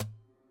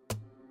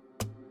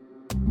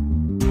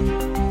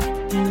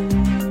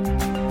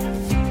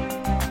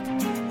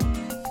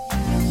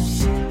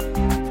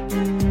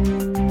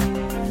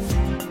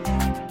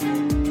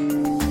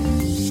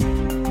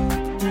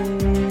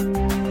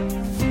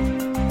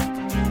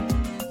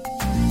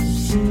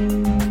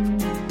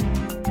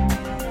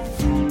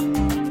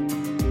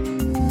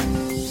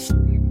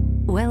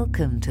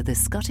Welcome to the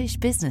Scottish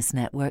Business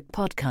Network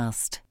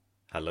podcast.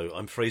 Hello,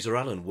 I'm Fraser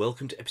Allen.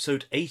 Welcome to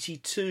episode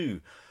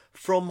 82.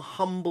 From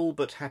humble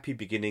but happy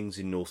beginnings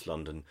in North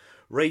London,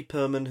 Ray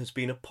Perman has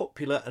been a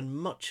popular and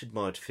much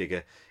admired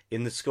figure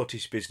in the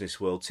Scottish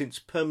business world since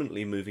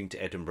permanently moving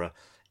to Edinburgh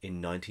in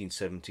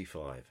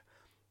 1975.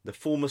 The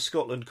former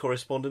Scotland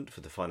correspondent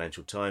for the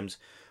Financial Times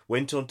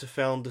went on to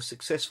found the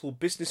successful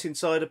Business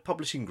Insider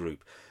publishing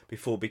group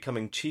before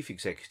becoming chief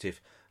executive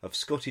of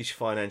Scottish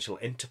Financial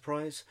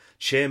Enterprise,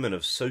 chairman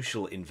of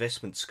Social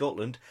Investment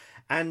Scotland,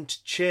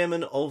 and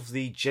chairman of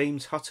the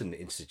James Hutton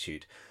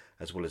Institute,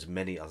 as well as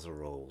many other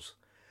roles.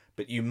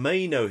 But you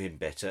may know him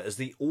better as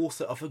the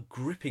author of a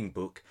gripping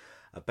book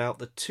about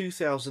the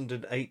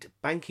 2008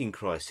 banking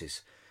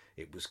crisis.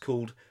 It was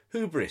called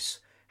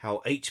Hubris: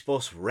 How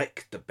HBOS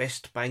Wrecked the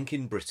Best Bank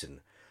in Britain,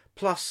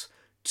 plus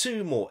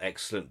two more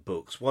excellent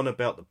books, one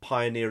about the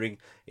pioneering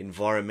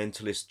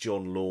environmentalist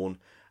John Lawn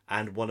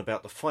and one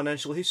about the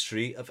financial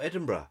history of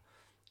Edinburgh.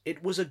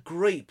 It was a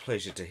great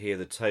pleasure to hear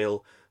the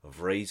tale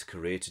of Ray's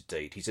career to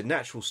date. He's a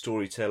natural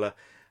storyteller,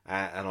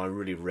 and I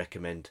really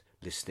recommend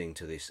listening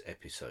to this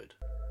episode.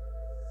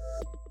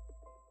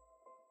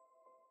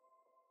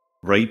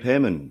 Ray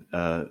Perman,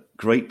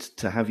 great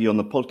to have you on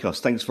the podcast.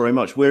 Thanks very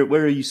much. Where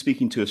are you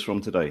speaking to us from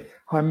today?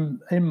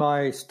 I'm in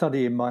my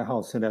study in my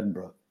house in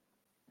Edinburgh.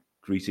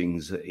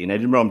 Greetings in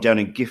Edinburgh. I'm down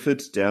in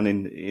Gifford, down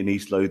in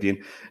East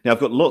Lothian. Now, I've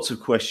got lots of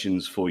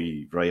questions for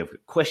you, Ray. I've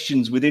got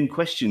questions within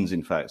questions,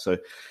 in fact. So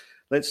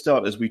let's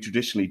start, as we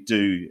traditionally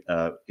do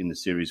in the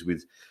series,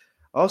 with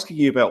asking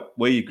you about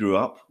where you grew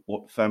up,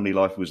 what family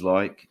life was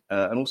like,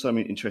 and also I'm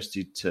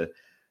interested to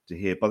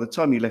hear, by the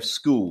time you left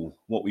school,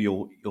 what were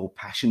your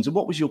passions and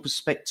what was your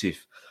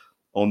perspective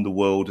on the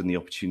world and the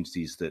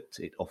opportunities that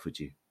it offered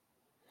you?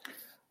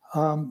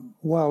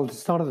 Well, to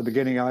start at the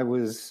beginning, I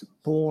was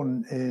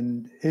born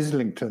in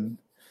Islington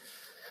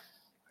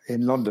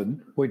in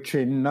London, which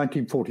in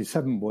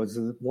 1947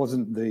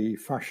 wasn't the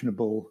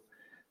fashionable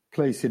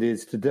place it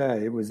is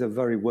today. It was a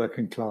very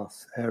working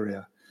class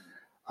area,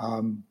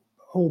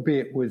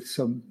 albeit with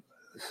some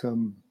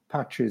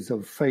patches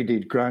of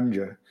faded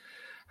grandeur,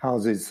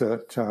 houses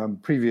that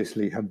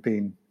previously had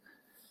been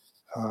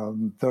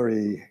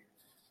very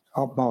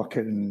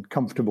upmarket and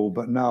comfortable,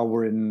 but now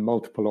were in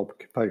multiple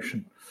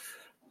occupation.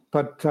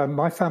 But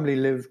my family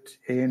lived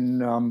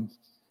in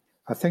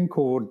a thing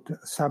called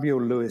Samuel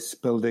Lewis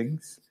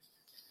Buildings.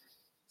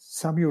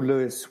 Samuel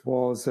Lewis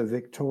was a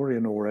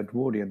Victorian or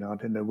Edwardian, I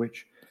don't know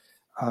which,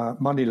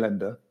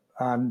 moneylender,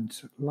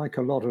 and like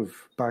a lot of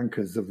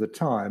bankers of the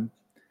time,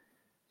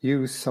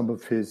 used some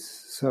of his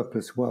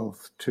surplus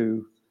wealth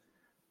to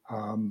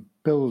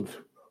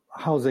build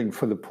housing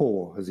for the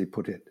poor, as he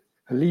put it,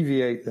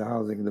 alleviate the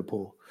housing of the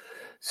poor.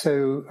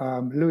 So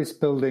Lewis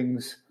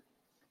Buildings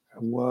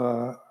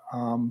were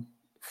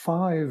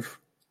 5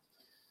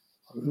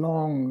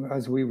 long,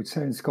 as we would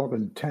say in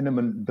Scotland,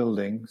 tenement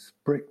buildings,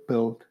 brick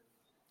built.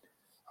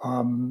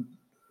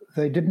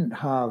 They didn't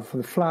have,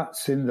 the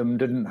flats in them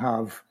didn't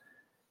have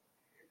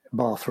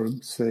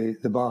bathrooms.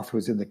 The bath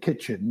was in the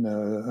kitchen,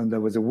 and there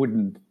was a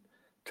wooden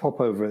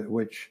top over it,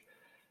 which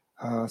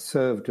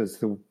served as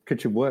the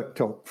kitchen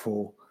worktop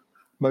for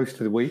most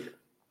of the week.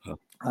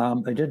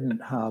 They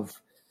didn't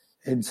have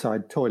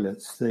inside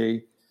toilets.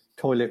 The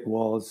toilet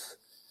was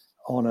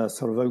on a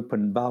sort of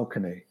open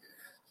balcony.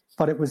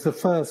 But it was the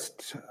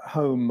first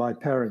home my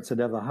parents had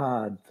ever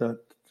had that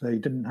they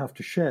didn't have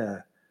to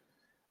share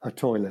a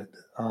toilet.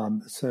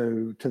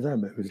 So to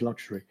them, it was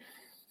luxury.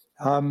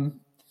 And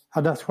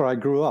that's where I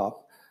grew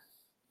up.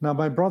 Now,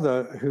 my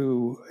brother,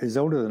 who is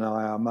older than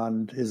I am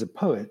and is a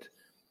poet,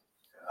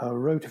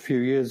 wrote a few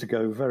years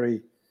ago a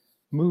very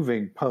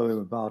moving poem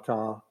about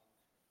our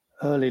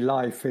early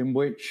life, in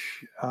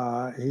which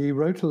he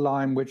wrote a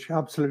line which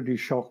absolutely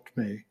shocked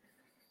me.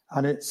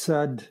 And it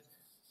said,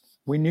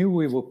 "We knew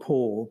we were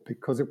poor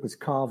because it was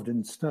carved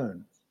in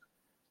stone."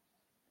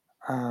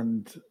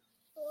 And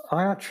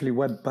I actually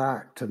went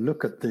back to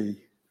look at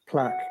the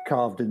plaque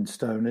carved in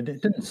stone, and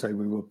it didn't say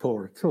we were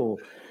poor at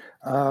all.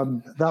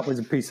 That was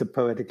a piece of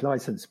poetic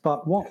license.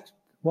 But what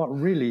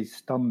really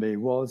stunned me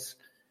was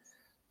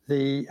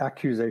the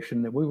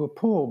accusation that we were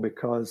poor,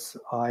 because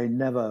I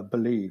never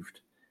believed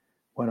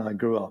when I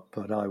grew up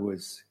that I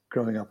was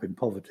growing up in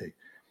poverty.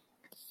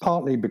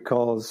 Partly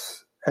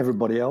because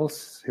everybody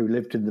else who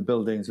lived in the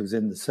buildings was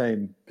in the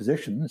same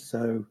position,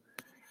 so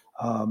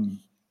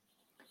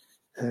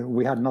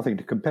we had nothing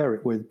to compare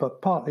it with,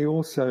 but partly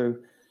also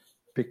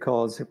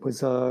because it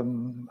was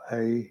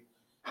a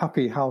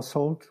happy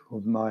household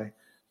with my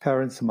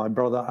parents and my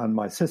brother and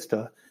my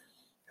sister,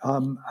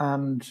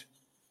 and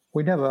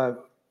we never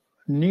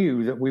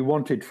knew that we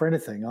wanted for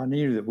anything. I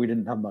knew that we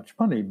didn't have much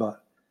money,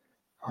 but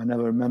I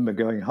never remember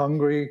going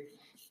hungry.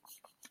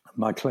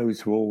 My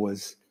clothes were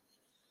always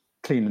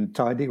clean and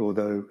tidy,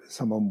 although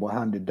some of them were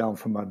handed down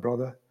from my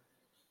brother.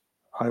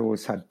 I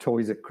always had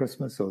toys at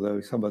Christmas,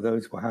 although some of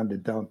those were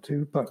handed down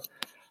too. But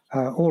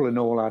all in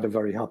all, I had a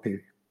very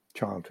happy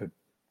childhood.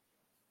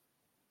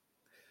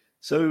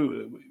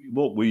 So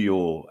what were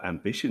your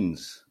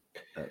ambitions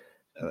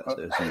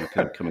as you were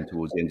kind of coming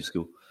towards the end of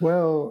school?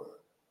 Well,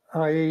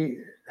 I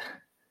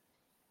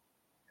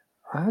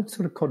had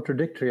sort of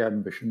contradictory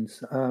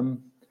ambitions.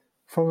 From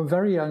a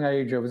very young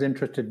age, I was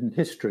interested in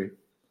history,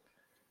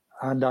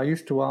 and I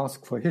used to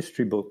ask for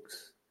history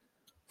books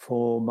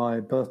for my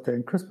birthday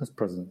and Christmas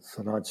presents,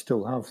 and I'd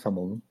still have some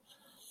of them.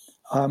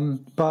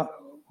 But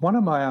one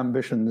of my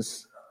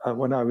ambitions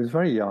when I was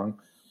very young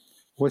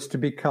was to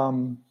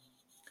become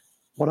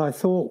what I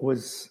thought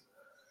was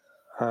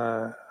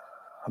a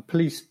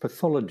police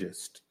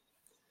pathologist,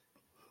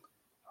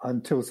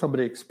 until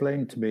somebody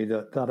explained to me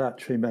that that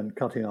actually meant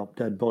cutting up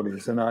dead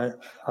bodies. And I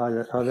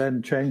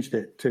then changed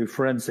it to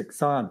forensic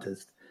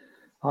scientist.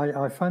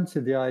 I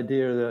fancied the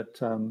idea that,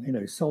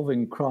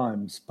 solving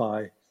crimes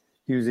by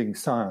using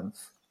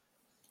science.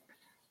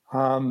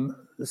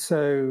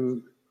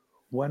 So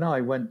when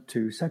I went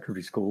to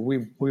secondary school,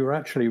 we were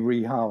actually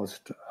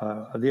rehoused.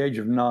 At the age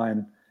of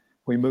 9,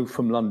 we moved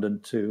from London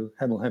to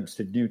Hemel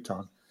Hempstead,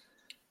 Newtown.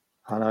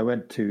 And I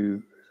went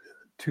to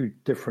 2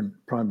 different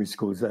primary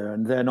schools there,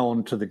 and then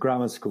on to the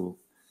grammar school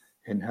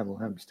in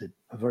Hemel Hempstead,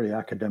 a very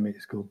academic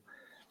school.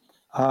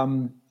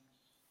 But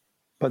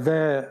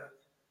there,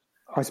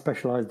 I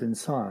specialised in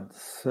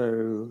science.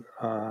 So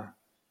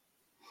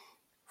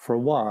for a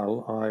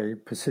while, I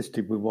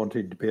persisted with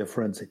wanting to be a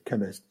forensic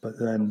chemist, but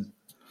then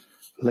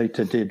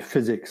later did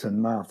physics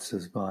and maths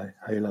as my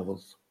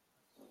A-levels.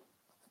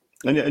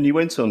 And you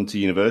went on to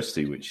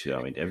university, which,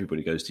 I mean,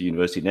 everybody goes to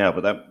university now,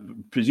 but that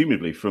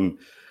presumably from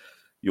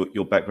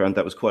your background,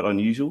 that was quite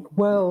unusual?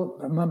 Well,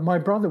 my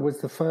brother was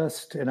the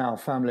first in our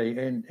family,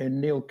 in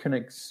Neil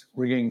Kinnock's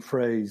ringing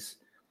phrase,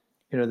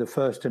 the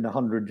first in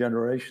 100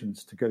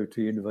 generations to go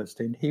to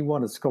university. And he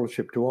won a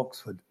scholarship to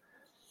Oxford.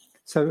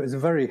 So it was a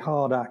very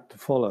hard act to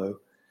follow.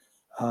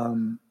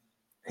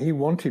 He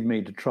wanted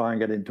me to try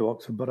and get into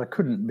Oxford, but I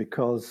couldn't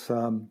because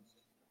I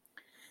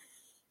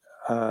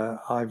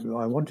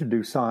wanted to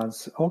do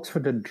science.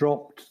 Oxford had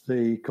dropped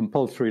the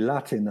compulsory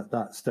Latin at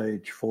that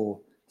stage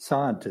for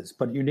scientists,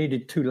 but you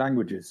needed 2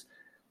 languages.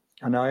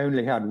 And I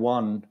only had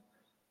 1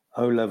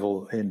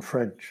 O-level in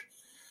French.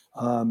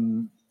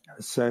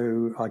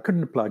 So I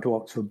couldn't apply to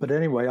Oxford. But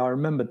anyway, I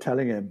remember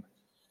telling him,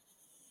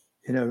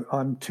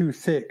 I'm too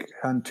thick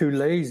and too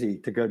lazy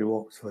to go to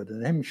Oxford.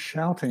 And him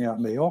shouting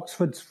at me,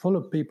 Oxford's full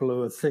of people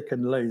who are thick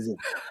and lazy,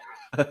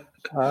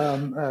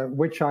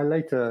 which I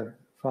later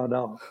found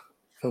out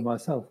for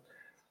myself.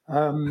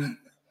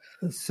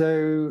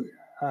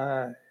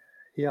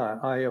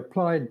 I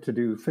applied to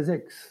do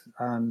physics,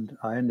 and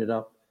I ended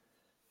up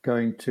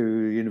going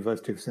to the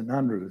University of St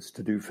Andrews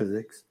to do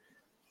physics.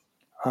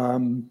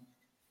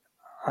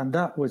 And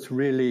that was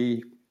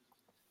really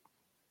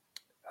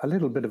a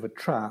little bit of a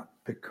trap,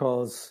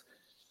 because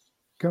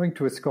going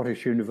to a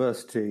Scottish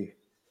university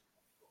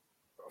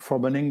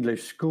from an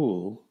English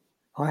school,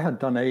 I had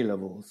done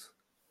A-levels,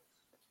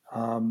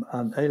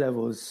 and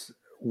A-levels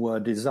were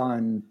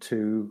designed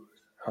to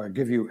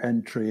give you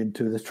entry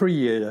into the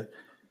 3-year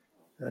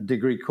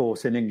degree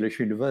course in English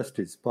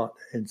universities. But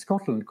in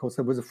Scotland, of course,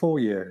 there was a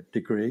 4-year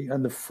degree,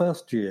 and the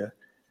first year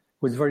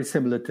was very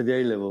similar to the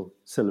A-level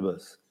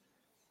syllabus.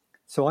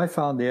 So I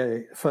found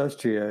the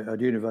first year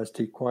at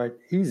university quite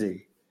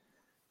easy.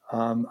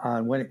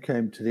 And when it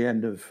came to the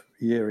end of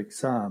year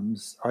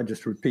exams, I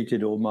just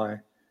repeated all my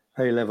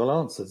A-level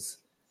answers.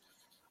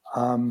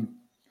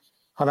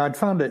 And I'd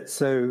found it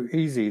so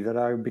easy that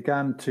I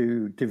began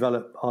to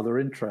develop other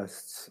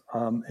interests,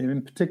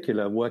 in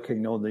particular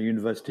working on the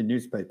university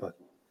newspaper.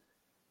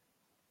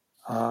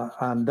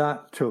 And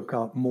that took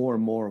up more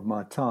and more of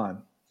my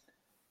time.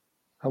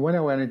 And when I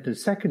went into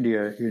second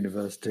year at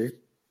university,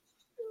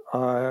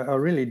 I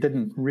really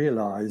didn't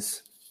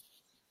realize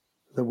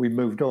that we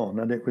moved on,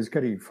 and it was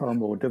getting far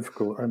more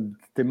difficult and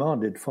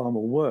demanded far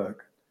more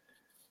work.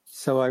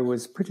 So I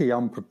was pretty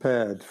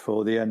unprepared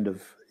for the end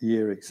of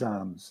year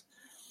exams,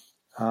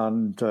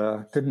 and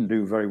didn't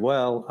do very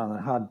well. And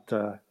I had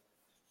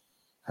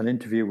an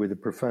interview with a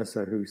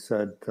professor who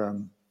said,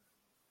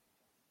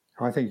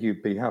 I think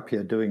you'd be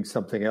happier doing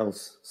something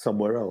else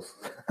somewhere else,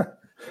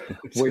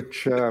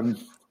 which I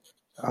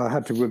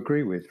had to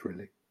agree with,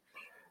 really.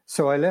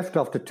 So I left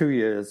after 2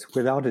 years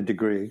without a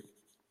degree.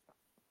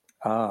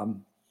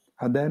 And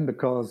then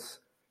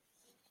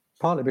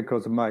partly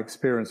because of my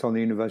experience on the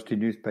university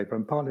newspaper,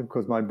 and partly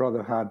because my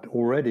brother had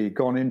already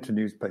gone into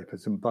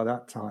newspapers, and by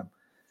that time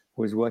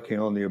was working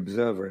on the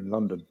Observer in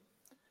London,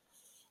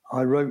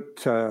 I wrote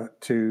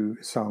to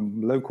some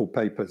local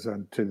papers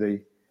and to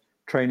the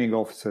training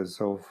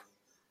officers of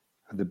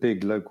the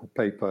big local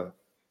paper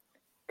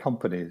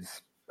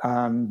companies.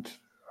 And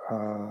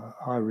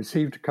I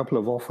received a couple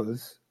of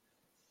offers.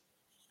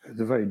 It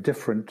was a very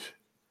different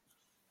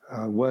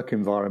work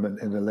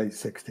environment in the late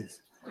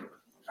 60s.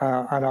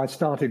 And I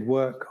started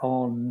work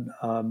on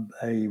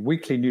a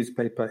weekly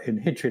newspaper in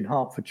Hitchin,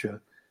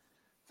 Hertfordshire,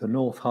 the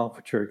North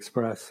Hertfordshire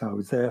Express. I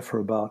was there for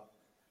about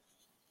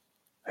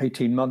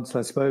 18 months,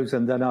 I suppose,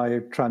 and then I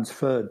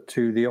transferred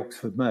to the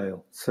Oxford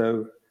Mail.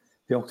 So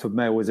the Oxford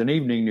Mail was an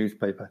evening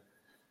newspaper.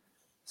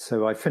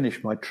 So I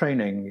finished my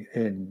training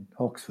in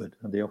Oxford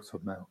at the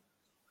Oxford Mail.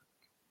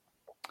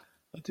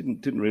 I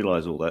didn't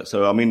realise all that.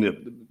 So, I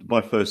mean,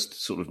 my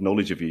first sort of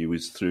knowledge of you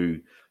was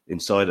through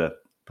Insider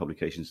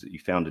publications that you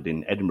founded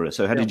in Edinburgh.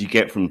 So how did you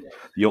get from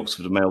the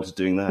Oxford Mail to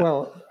doing that?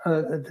 Well,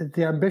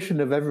 the ambition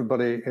of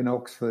everybody in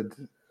Oxford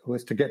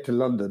was to get to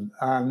London.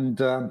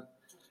 And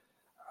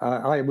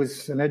I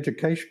was an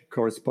education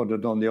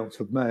correspondent on the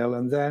Oxford Mail.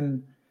 And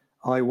then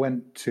I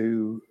went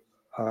to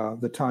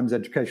the Times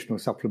Educational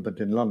Supplement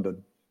in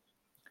London.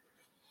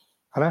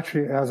 And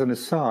actually, as an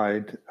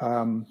aside,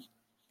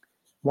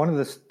 one of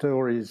the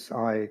stories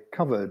I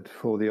covered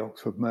for the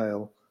Oxford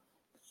Mail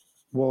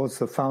was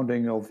the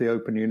founding of the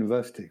Open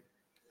University.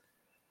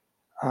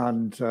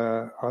 And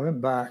I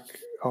went back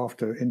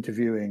after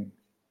interviewing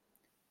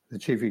the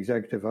chief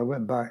executive. I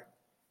went back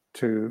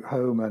to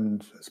home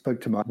and spoke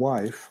to my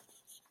wife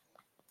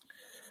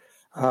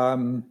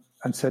and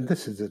said,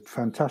 this is a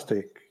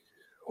fantastic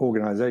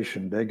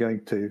organization. They're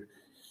going to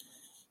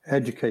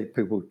educate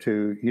people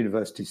to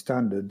university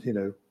standard,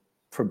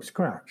 from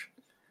scratch.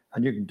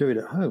 And you can do it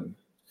at home.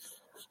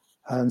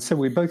 And so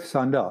we both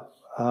signed up.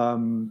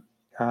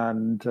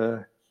 And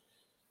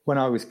when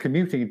I was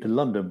commuting into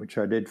London, which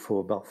I did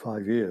for about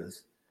 5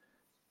 years,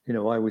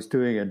 I was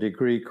doing a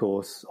degree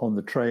course on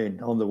the train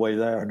on the way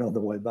there and on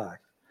the way back.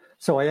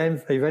 So I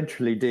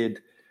eventually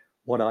did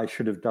what I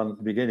should have done at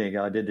the beginning.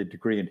 I did a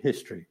degree in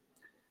history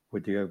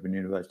with the Open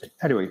University.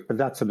 Anyway, but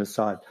that's an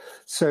aside.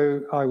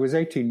 So I was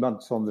 18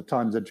 months on the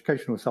Times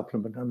Educational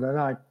Supplement, and then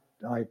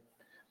I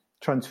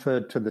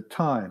transferred to the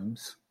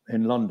Times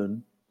in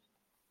London.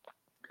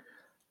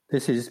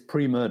 This is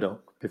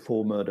pre-Murdoch,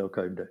 before Murdoch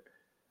owned it.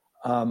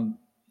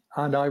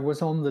 And I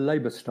was on the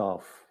Labour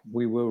staff.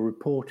 We were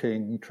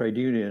reporting trade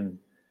union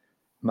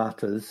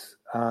matters,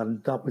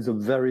 and that was a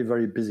very,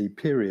 very busy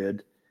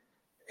period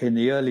in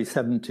the early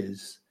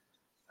 70s,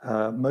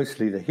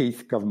 mostly the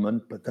Heath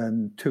government, but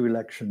then 2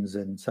 elections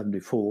in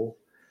 74.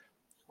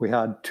 We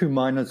had 2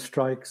 miners'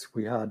 strikes.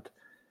 We had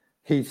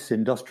Heath's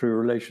Industrial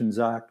Relations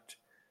Act.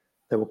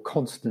 There were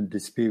constant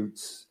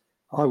disputes.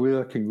 I was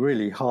working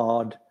really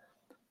hard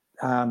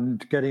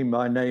and getting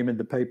my name in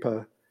the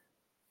paper,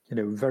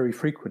 very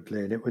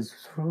frequently. And it was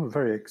a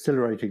very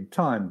exhilarating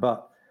time.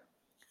 But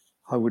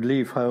I would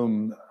leave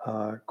home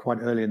quite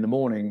early in the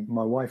morning.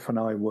 My wife and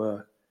I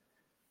were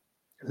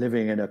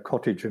living in a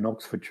cottage in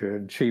Oxfordshire,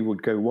 and she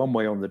would go one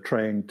way on the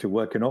train to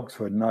work in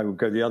Oxford, and I would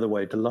go the other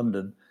way to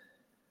London.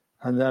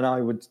 And then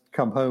I would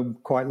come home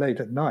quite late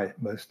at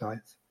night, most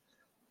nights.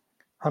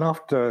 And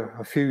after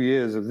a few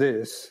years of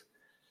this,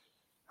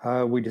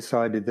 we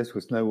decided this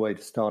was no way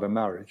to start a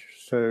marriage.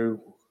 So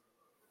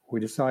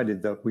we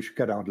decided that we should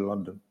get out of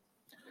London.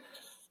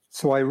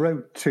 So I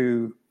wrote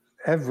to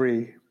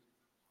every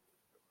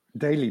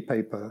daily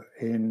paper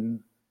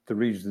in the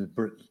regions of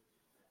Britain.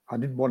 I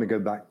didn't want to go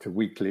back to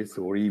weeklies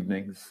or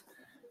evenings.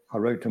 I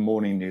wrote to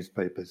morning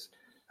newspapers.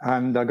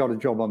 And I got a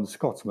job on the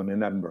Scotsman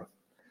in Edinburgh.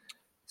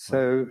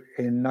 So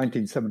in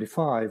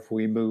 1975,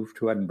 we moved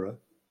to Edinburgh.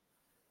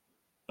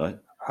 Right.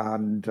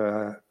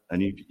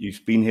 And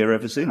you've been here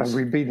ever since? And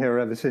we've been here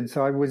ever since.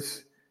 I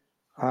was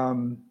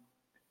 9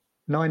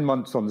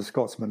 months on the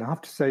Scotsman. I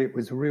have to say it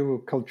was a real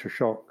culture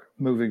shock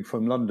moving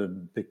from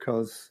London,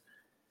 because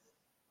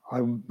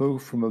I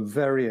moved from a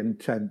very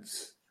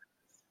intense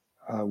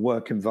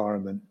work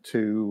environment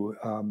to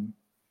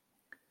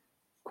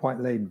quite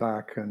laid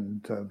back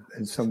and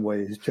in some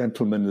ways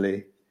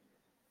gentlemanly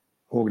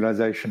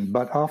organization.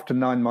 But after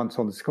 9 months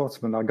on the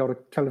Scotsman, I got a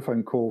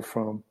telephone call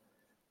from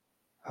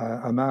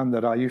a man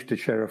that I used to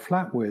share a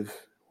flat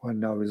with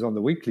when I was on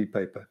the weekly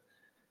paper.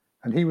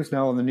 And he was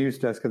now on the news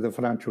desk of the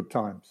Financial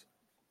Times.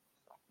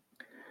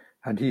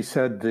 And he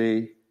said,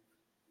 the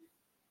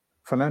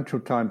Financial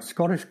Times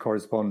Scottish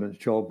correspondent's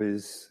job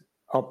is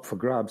up for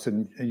grabs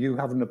and you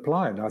haven't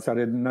applied. I said, I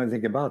didn't know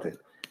anything about it.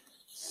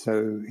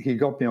 So he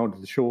got me onto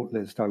the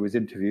shortlist. I was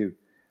interviewed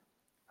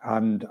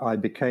and I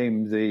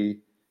became the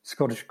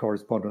Scottish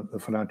correspondent of the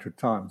Financial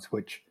Times,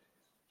 which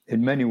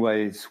in many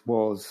ways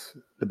was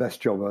the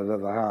best job I've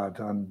ever had.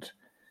 And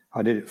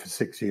I did it for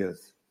 6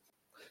 years.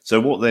 So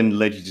what then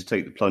led you to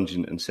take the plunge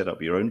and set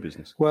up your own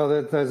business? Well,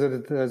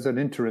 there's an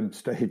interim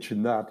stage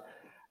in that.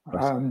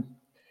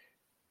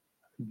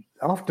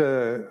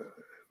 After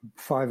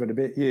 5 and a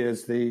bit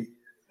years, the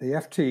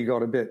FT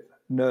got a bit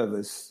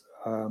nervous.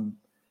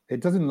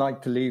 It doesn't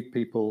like to leave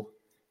people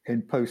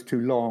in post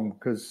too long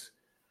because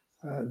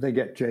they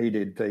get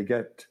jaded, they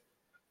get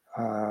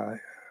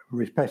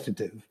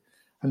repetitive.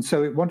 And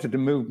so it wanted to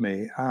move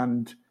me,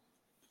 and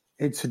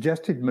it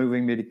suggested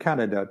moving me to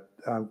Canada,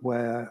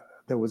 where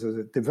there was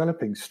a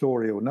developing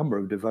story, or a number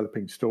of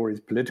developing stories,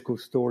 political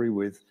story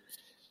with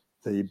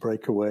the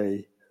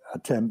breakaway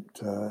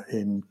attempt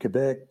in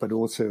Quebec, but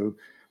also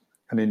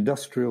an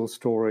industrial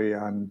story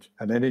and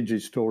an energy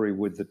story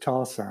with the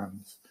tar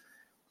sands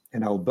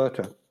in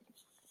Alberta.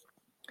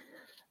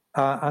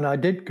 And I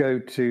did go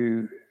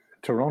to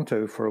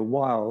Toronto for a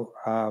while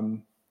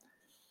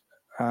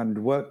and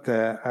worked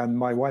there, and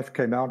my wife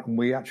came out and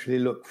we actually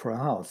looked for a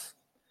house.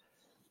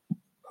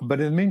 But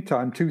in the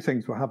meantime, 2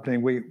 things were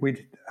happening.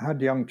 We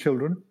had young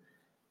children,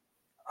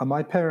 and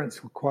my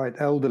parents were quite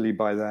elderly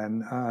by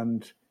then,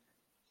 and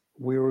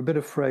we were a bit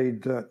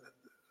afraid that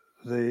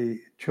the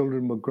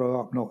children would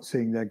grow up not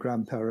seeing their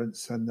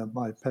grandparents and that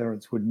my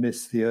parents would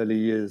miss the early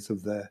years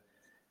of their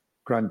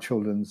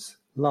grandchildren's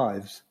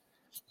lives.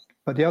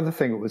 But the other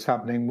thing that was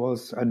happening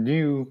was a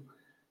new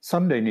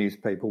Sunday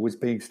newspaper was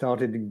being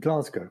started in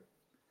Glasgow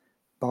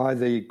by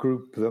the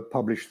group that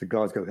published the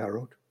Glasgow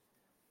Herald.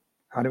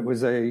 And it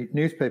was a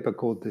newspaper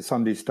called the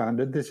Sunday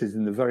Standard. This is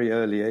in the very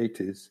early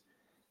 80s.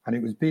 And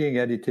it was being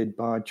edited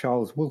by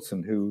Charles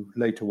Wilson, who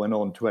later went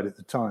on to edit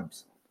the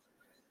Times.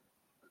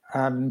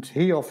 And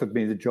he offered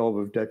me the job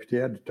of deputy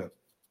editor.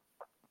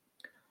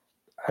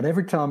 And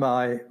every time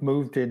I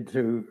moved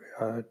into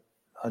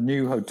a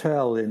new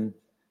hotel in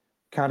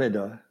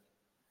Canada,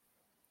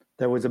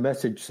 there was a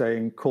message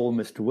saying, call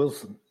Mr.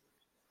 Wilson.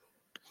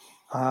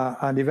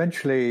 And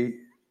eventually,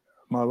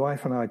 my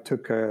wife and I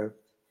took a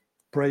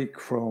break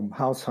from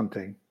house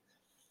hunting,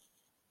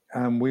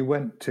 and we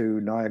went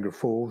to Niagara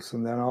Falls,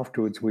 and then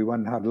afterwards we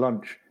went and had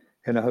lunch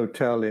in a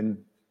hotel in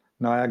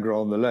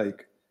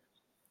Niagara-on-the-Lake.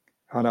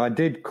 And I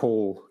did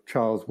call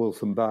Charles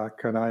Wilson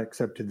back, and I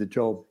accepted the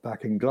job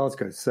back in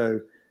Glasgow. So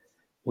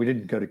we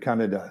didn't go to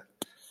Canada.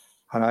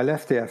 And I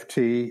left the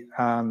FT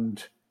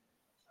and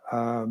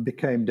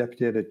became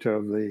deputy editor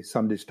of the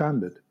Sunday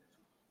Standard,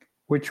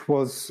 which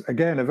was,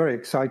 again, a very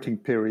exciting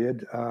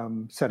period.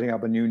 Setting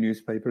up a new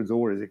newspaper is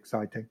always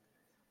exciting.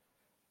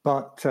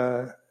 But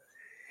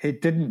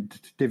it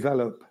didn't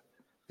develop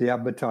the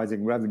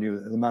advertising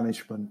revenue that the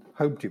management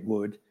hoped it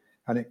would,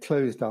 and it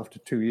closed after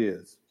 2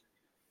 years.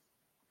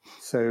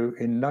 So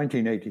in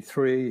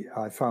 1983,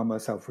 I found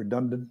myself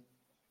redundant.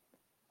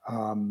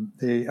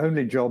 The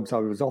only jobs I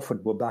was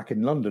offered were back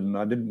in London, and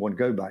I didn't want to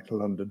go back to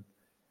London.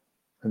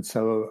 And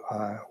so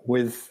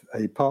with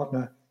a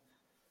partner,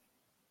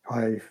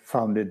 I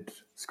founded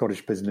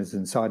Scottish Business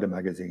Insider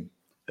magazine.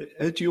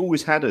 Had you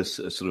always had a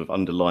sort of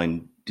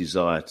underlying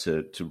desire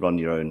to run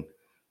your own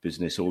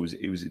business, or was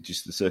it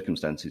just the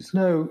circumstances?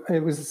 No,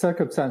 it was the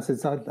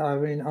circumstances. I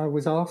mean, I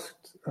was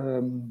asked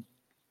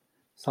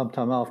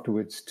sometime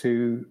afterwards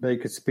to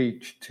make a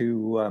speech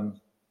to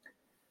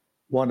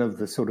one of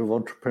the sort of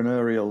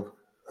entrepreneurial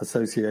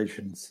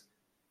associations.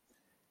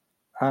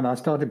 And I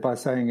started by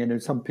saying,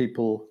 some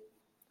people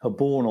are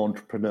born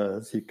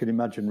entrepreneurs. You can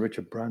imagine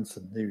Richard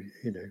Branson,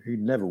 he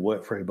never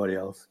worked for anybody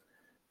else,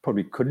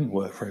 probably couldn't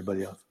work for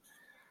anybody else.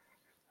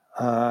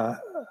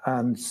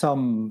 And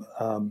some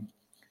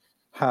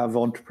have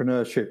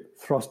entrepreneurship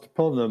thrust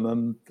upon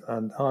them,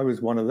 and I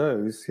was one of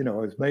those. I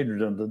was made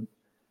redundant.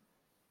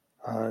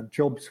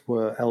 Jobs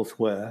were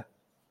elsewhere.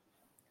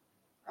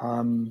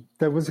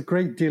 There was a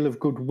great deal of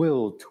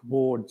goodwill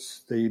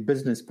towards the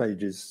business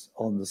pages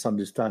on the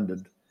Sunday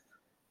Standard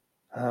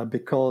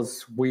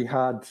because we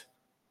had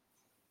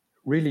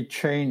really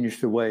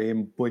changed the way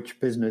in which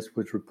business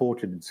was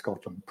reported in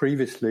Scotland.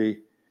 Previously,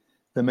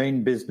 the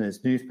main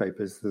business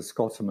newspapers, the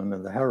Scotsman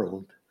and the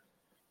Herald,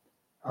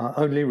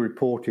 only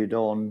reported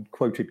on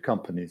quoted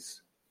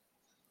companies.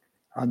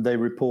 And they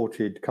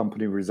reported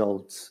company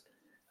results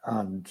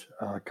and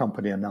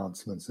company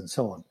announcements and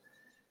so on.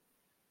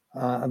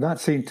 And that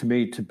seemed to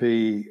me to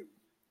be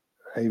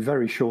a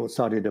very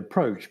short-sighted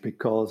approach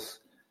because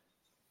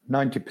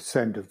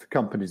 90% of the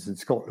companies in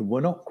Scotland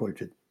were not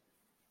quoted.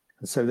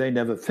 And so they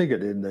never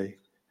figured in the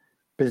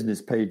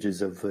business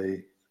pages of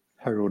the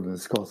Herald and the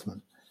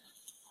Scotsman.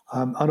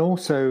 And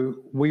also,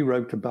 we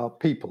wrote about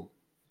people.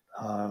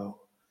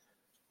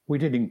 We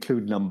did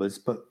include numbers,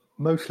 but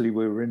mostly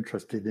we were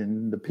interested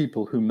in the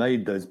people who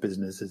made those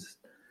businesses,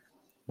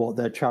 what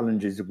their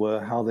challenges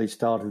were, how they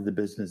started the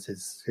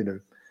businesses,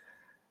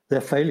 their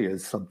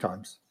failures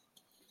sometimes.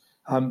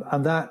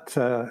 And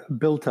that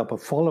built up a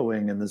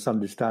following in the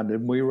Sunday Standard.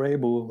 And we were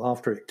able,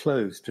 after it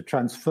closed, to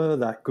transfer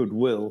that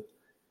goodwill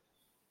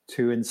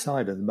to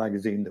Insider, the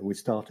magazine that we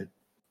started.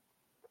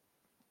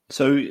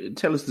 So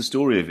tell us the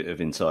story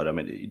of Insider. I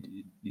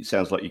mean, it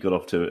sounds like you got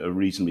off to a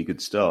reasonably good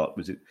start.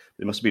 There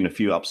must have been a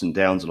few ups and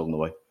downs along the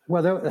way.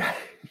 Well,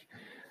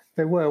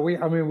 there were.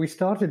 We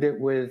started it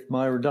with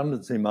my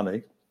redundancy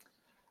money.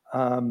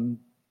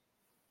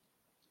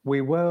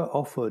 We were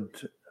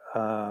offered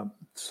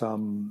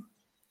some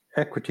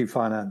equity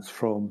finance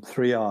from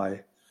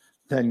 3i,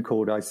 then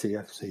called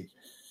ICFC.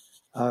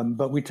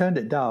 But we turned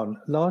it down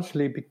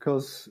largely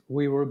because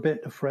we were a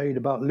bit afraid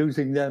about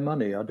losing their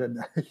money. I don't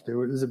know. It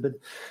was a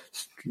bit.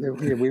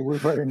 We were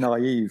very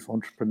naive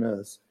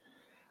entrepreneurs.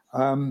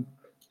 I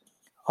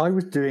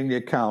was doing the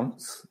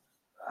accounts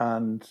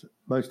and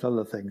most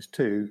other things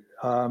too.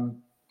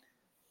 And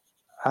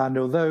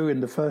although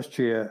in the first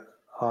year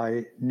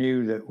I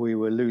knew that we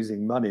were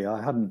losing money,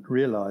 I hadn't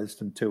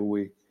realized until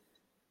we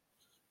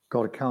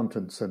got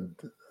accountants and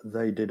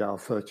they did our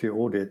first year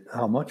audit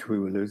how much we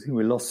were losing.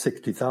 We lost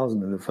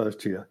 60,000 in the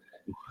first year.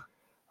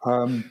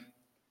 Then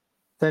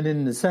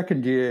in the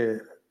second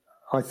year,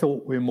 I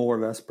thought we more or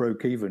less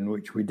broke even,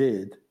 which we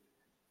did.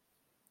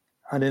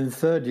 And in the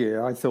third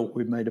year, I thought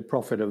we'd made a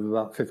profit of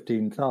about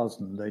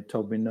 15,000. They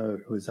told me, no,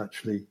 it was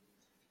actually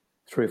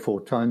 3 or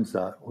 4 times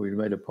that. We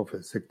made a profit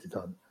of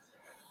 60,000.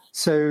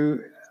 So,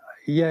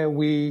 yeah,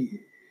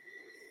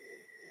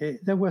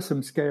 there were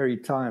some scary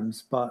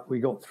times, but we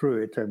got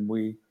through it, and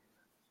we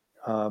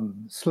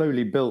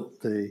slowly built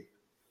the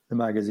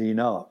magazine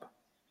up.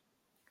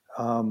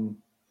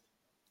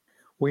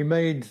 We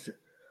made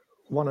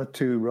one or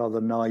two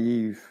rather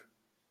naive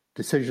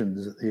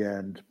decisions at the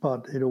end,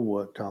 but it all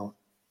worked out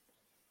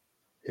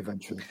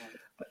eventually.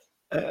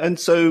 And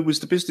so was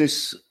the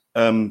business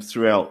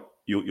throughout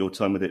your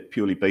time with it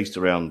purely based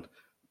around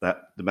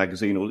the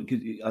magazine? Or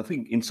I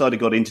think Insider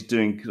got into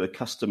doing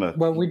customer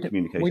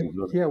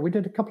communication. We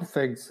did a couple of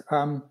things.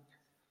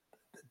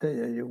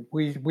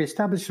 We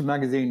established a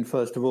magazine,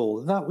 first of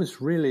all. That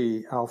was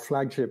really our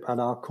flagship and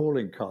our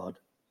calling card.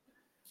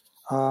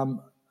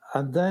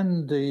 And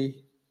then the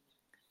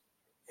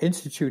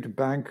Institute of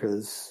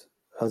Bankers,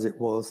 as it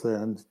was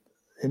then,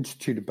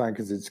 Institute of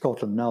Bankers in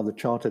Scotland, now the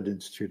Chartered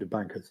Institute of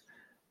Bankers,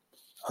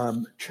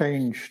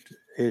 changed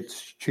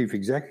its chief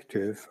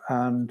executive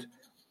and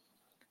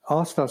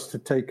asked us to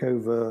take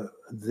over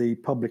the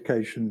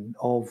publication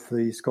of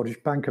the Scottish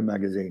Banker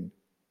magazine.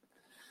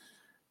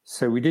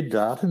 So we did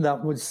that, and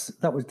that was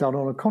done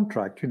on a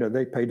contract.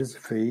 They paid us a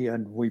fee,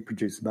 and we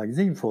produced a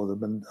magazine for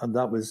them, and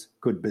that was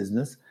good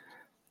business.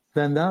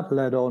 Then that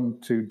led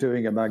on to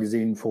doing a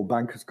magazine for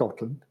Bank of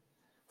Scotland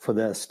for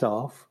their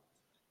staff,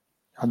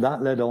 and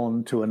that led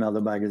on to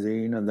another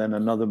magazine, and then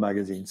another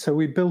magazine. So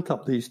we built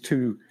up these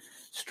two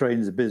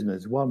strains of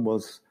business. One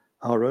was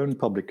our own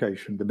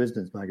publication, the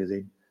business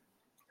magazine,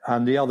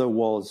 and the other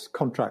was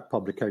contract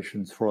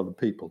publications for other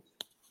people.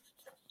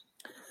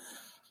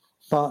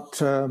 But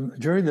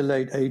during the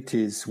late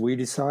 80s, we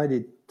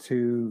decided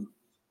to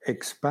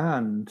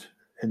expand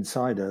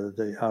Insider,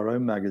 our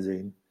own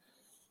magazine,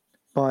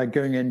 by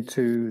going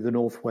into the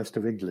northwest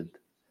of England,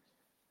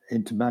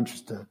 into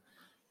Manchester.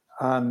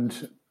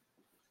 And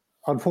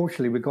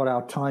unfortunately, we got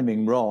our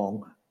timing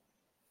wrong.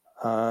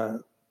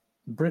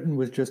 Britain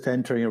was just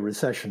entering a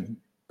recession,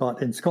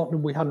 but in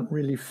Scotland, we hadn't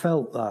really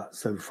felt that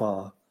so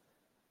far.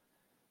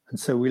 And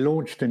so we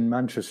launched in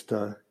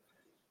Manchester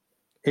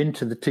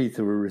into the teeth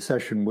of a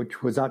recession,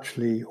 which was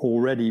actually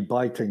already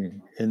biting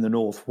in the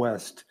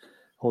northwest,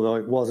 although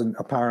it wasn't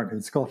apparent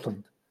in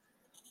Scotland.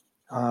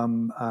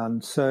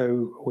 And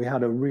so we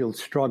had a real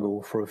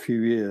struggle for a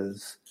few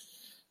years,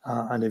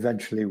 and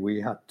eventually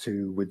we had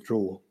to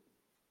withdraw.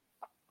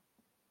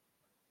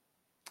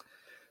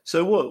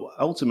 So what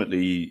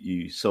ultimately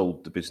you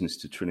sold the business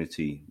to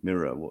Trinity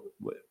Mirror?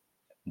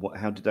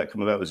 How did that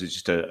come about? Was it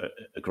just a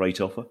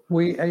great offer?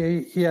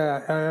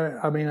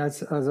 I mean,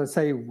 as I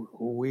say,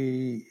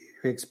 we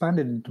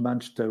expanded into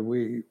Manchester.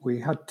 We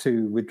had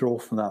to withdraw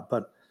from that,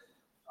 but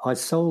I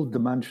sold the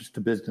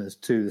Manchester business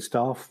to the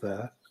staff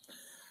there.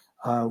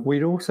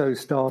 We'd also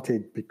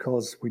started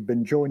because we'd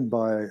been joined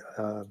by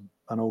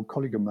an old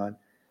colleague of mine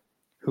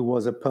who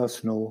was a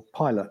personal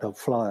pilot, a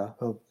flyer,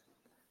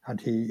 and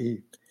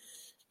he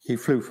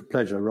flew for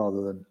pleasure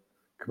rather than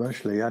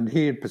commercially, and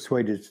he had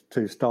persuaded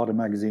to start a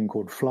magazine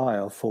called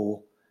Flyer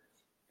for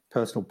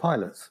personal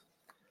pilots.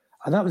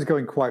 And that was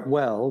going quite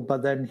well,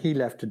 but then he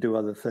left to do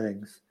other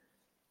things,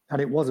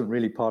 and it wasn't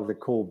really part of the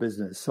core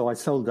business. So I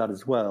sold that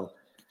as well.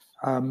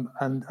 And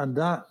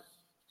that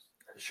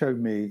showed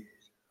me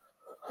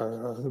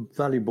a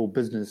valuable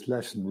business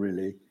lesson,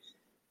 really,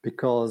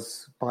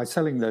 because by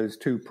selling those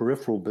two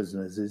peripheral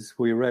businesses,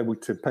 we were able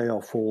to pay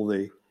off all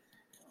the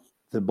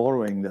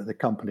borrowing that the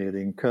company had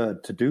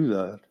incurred to do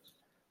that,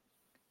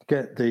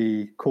 get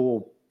the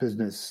core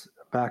business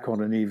back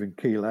on an even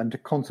keel, and to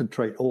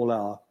concentrate all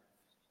our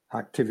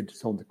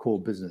activities on the core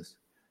business.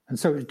 And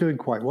so it was doing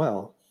quite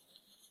well.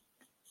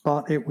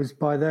 But it was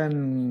by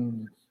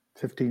then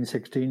 15,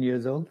 16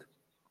 years old.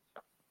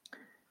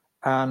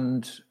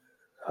 And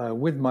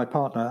with my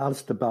partner,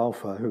 Alistair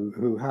Balfour,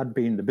 who had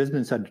been the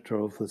business editor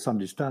of the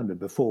Sunday Standard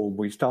before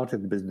we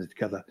started the business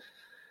together,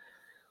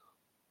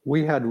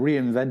 we had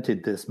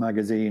reinvented this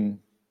magazine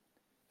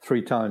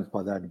 3 times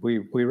by then.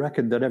 We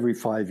reckoned that every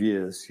 5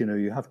 years,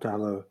 you have to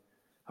have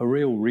a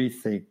real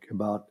rethink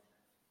about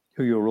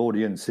who your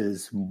audience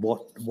is, and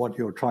what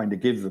you're trying to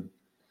give them.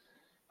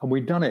 And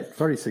we'd done it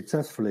very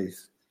successfully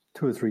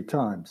 2 or 3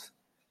 times.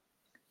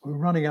 We were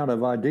running out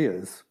of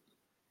ideas,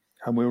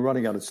 and we were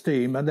running out of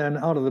steam. And then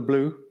out of the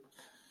blue,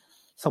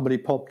 somebody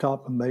popped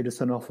up and made us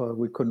an offer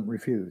we couldn't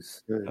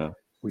refuse.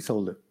 We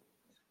sold it.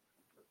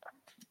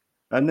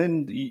 And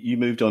then you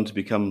moved on to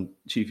become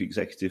chief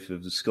executive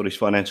of the Scottish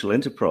Financial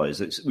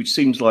Enterprise, which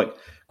seems like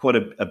quite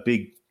a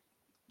big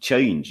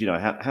change.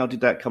 How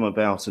did that come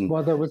about, and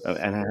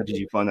how did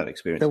you find that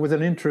experience? There was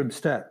an interim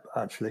step,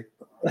 actually.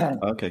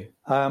 Okay.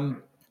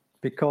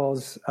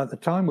 Because at the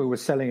time we were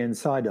selling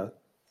Insider,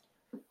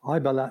 I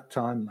by that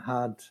time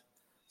had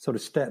sort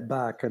of stepped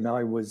back, and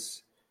I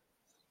was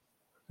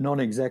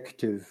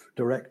non-executive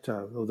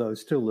director, although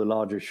still the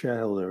largest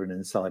shareholder in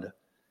Insider.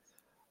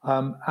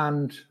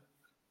 And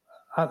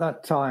at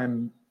that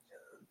time,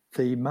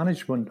 the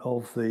management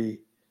of the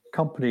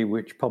company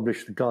which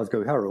published the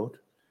Glasgow Herald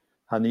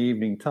and the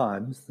Evening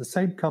Times, the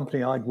same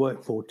company I'd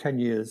worked for 10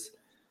 years,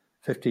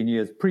 15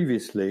 years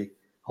previously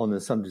on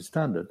the Sunday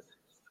Standard,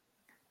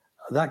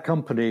 that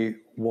company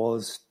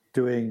was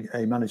doing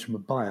a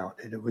management buyout.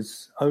 It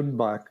was owned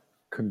by a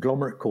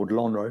conglomerate called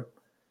Lonrho,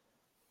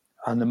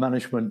 and the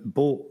management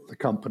bought the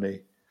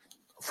company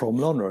from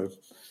Lonrho.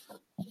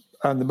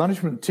 And the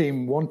management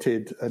team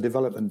wanted a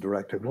development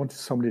director, wanted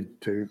somebody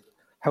to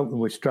help them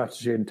with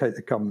strategy and take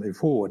the company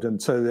forward.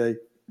 And so they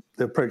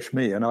approached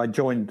me, and I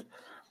joined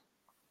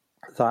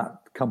that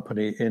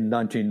company in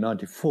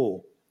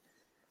 1994.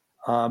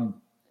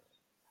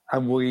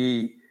 And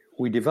we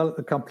developed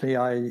the company.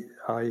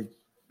 I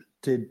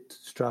did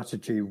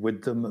strategy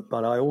with them,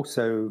 but I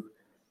also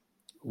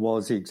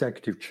was the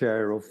executive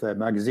chair of their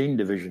magazine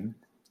division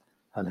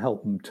and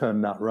helped them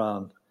turn that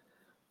round.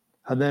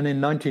 And then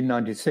in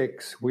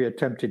 1996, we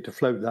attempted to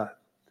float that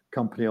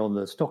company on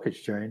the stock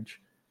exchange,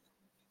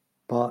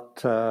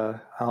 but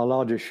our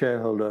largest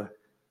shareholder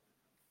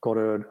got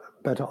a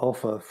better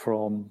offer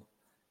from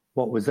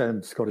what was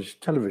then Scottish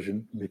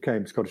Television,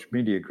 became Scottish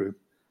Media Group,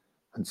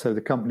 and so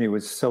the company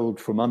was sold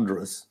from under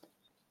us.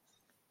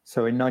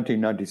 So in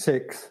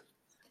 1996,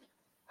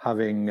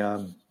 having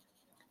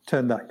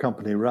turned that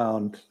company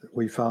around,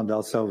 we found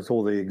ourselves,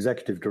 all the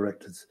executive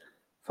directors,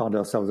 found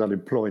ourselves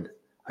unemployed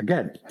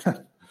again.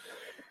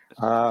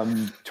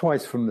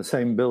 Twice from the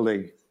same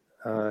building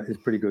is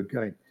pretty good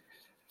going.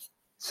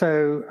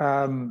 So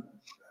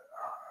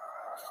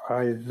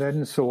I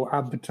then saw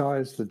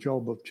advertised the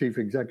job of chief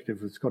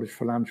executive of Scottish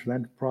Financial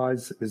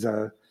Enterprise. It was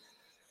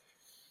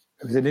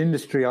an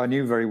industry I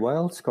knew very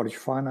well, Scottish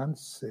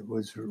finance. It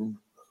was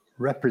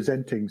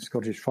representing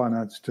Scottish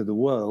finance to the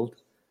world.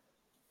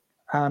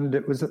 And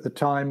it was at the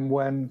time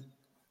when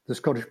the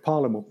Scottish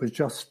Parliament was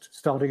just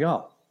starting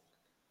up.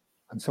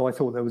 And so I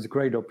thought there was a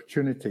great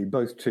opportunity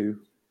both to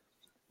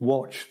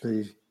watch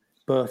the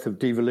birth of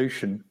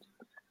devolution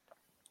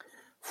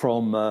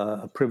from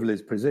a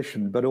privileged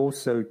position, but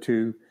also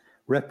to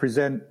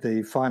represent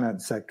the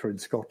finance sector in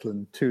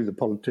Scotland to the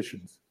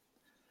politicians.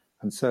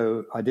 And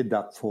so I did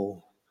that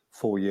for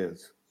 4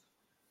 years.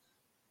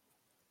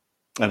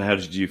 And how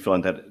did you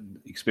find that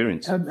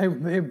experience?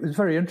 It was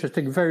very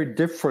interesting, very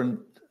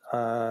different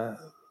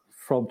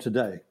from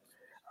today.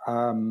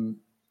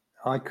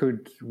 I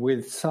could,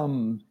 with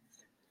some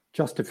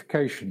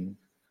justification,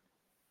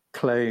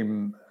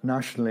 claim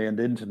nationally and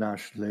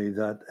internationally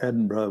that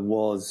Edinburgh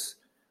was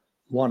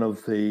one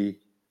of the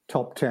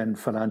top 10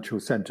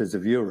 financial centres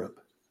of Europe.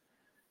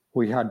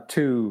 We had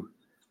two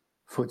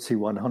FTSE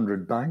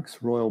 100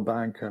 banks, Royal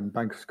Bank and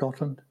Bank of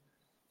Scotland.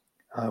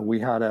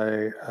 We had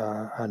a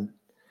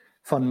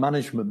fund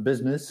management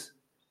business,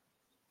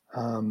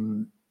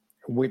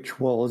 which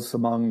was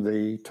among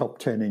the top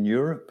 10 in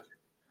Europe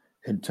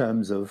in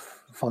terms of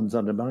funds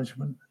under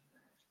management.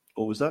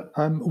 What was that?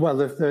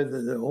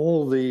 Well,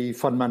 all the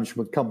fund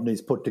management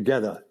companies put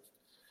together.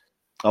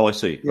 Oh, I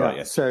see. Yeah. Right,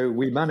 yeah. So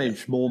we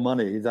managed more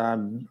money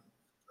than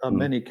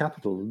many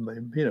capital,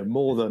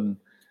 more than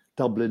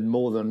Dublin,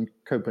 more than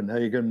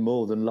Copenhagen,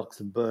 more than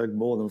Luxembourg,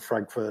 more than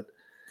Frankfurt.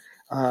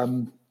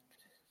 The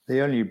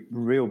only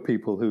real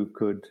people who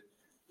could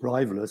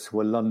rival us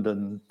were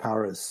London,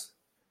 Paris,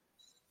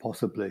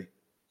 possibly.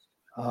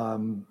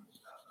 And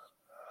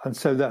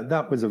so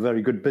that was a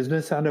very good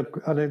business. And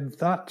at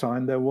that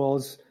time, there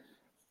was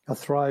a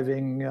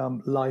thriving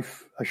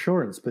life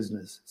assurance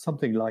business,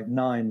 something like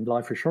 9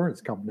 life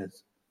assurance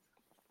companies.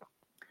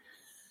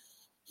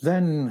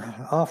 Then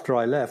after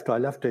I left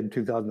in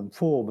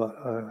 2004, but,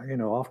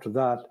 after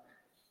that,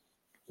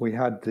 we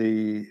had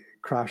the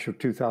crash of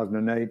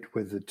 2008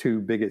 with the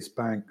 2 biggest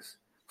banks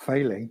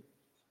failing.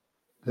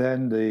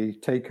 Then the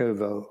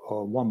takeover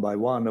one by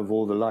one of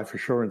all the life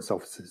assurance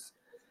offices.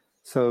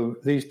 So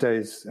these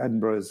days,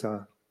 Edinburgh is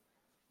a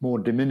more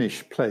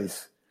diminished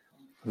place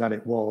than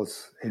it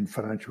was in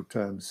financial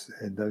terms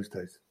in those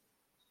days.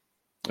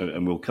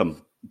 And we'll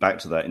come back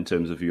to that in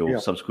terms of your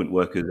subsequent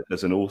work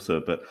as an author.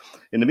 But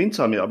in the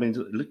meantime, I mean,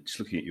 just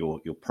looking at your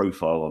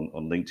profile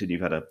on LinkedIn,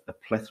 you've had a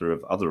plethora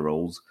of other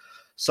roles,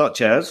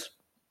 such as,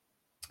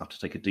 I have to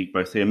take a deep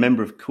breath here,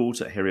 member of court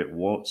at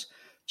Heriot-Watt,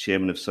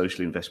 chairman of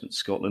Social Investment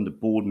Scotland, a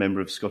board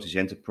member of Scottish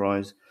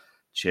Enterprise,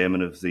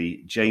 chairman of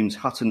the James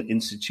Hutton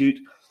Institute,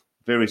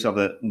 various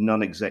other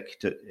non-exec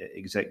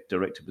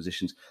director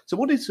positions. So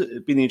what has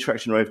been the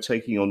interaction of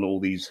taking on all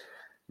these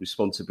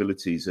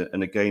responsibilities?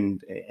 And again,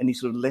 any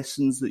sort of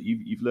lessons that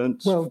you've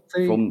learned from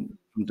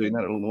doing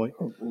that along the way?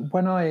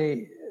 When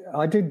I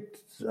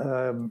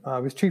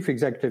was chief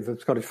executive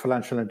of Scottish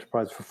Financial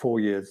Enterprise for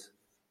 4 years,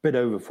 a bit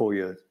over 4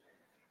 years.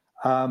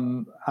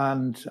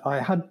 And I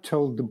had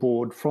told the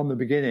board from the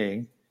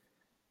beginning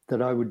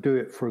that I would do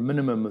it for a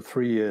minimum of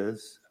 3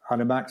 years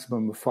and a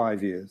maximum of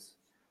 5 years.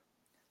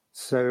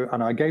 So,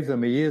 and I gave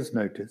them a year's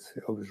notice.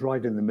 I was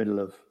right in the middle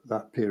of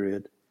that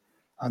period,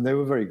 and they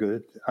were very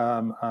good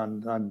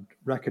and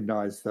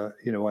recognized that,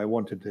 I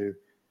wanted to.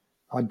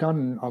 I'd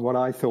done what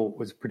I thought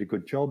was a pretty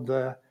good job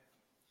there,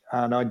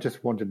 and I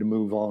just wanted to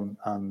move on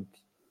and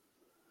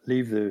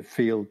leave the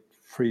field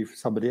free for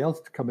somebody else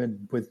to come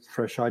in with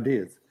fresh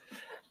ideas.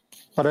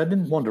 But I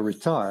didn't want to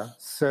retire,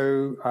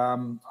 so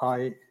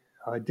I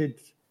did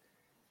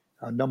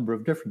a number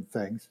of different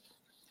things.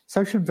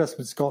 Social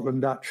Investment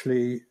Scotland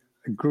actually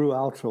grew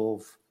out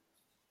of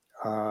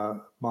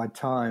my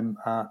time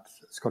at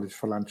Scottish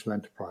Financial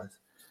Enterprise,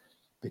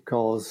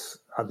 because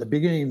at the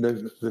beginning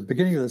of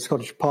the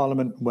Scottish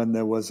Parliament, when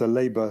there was a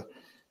Labour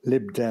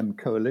Lib Dem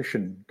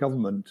coalition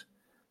government,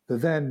 the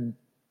then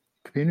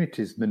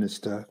Communities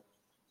Minister,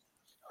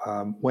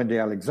 Wendy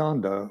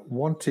Alexander,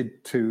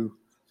 wanted to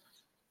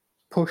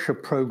push a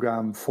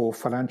program for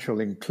financial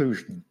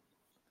inclusion.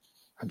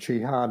 And she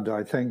had,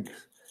 I think,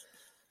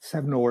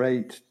 7 or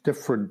 8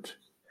 different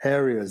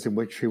areas in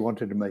which she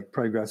wanted to make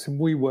progress. And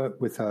we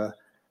worked with her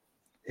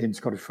in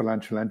Scottish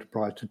Financial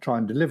Enterprise to try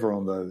and deliver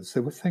on those.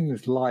 There were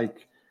things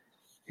like,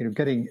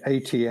 getting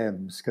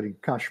ATMs, getting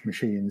cash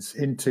machines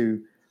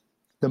into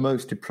the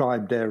most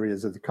deprived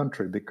areas of the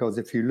country. Because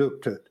if you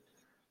looked at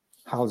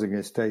housing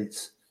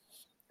estates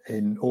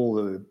in all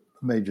the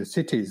major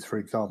cities, for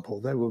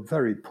example, they were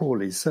very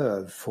poorly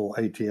served for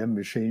ATM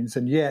machines.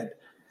 And yet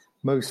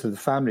most of the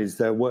families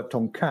there worked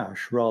on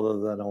cash rather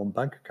than on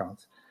bank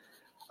accounts.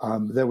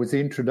 There was the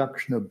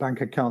introduction of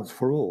bank accounts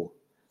for all.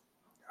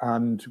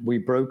 And we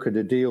brokered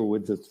a deal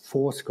with the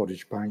 4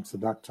 Scottish banks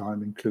at that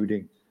time,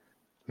 including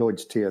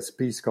Lloyds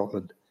TSB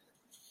Scotland,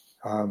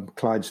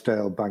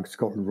 Clydesdale, Bank of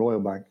Scotland, Royal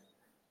Bank,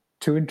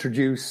 to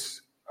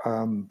introduce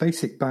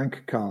basic bank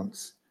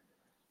accounts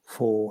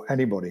for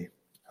anybody.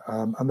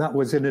 And that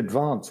was in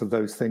advance of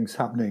those things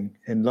happening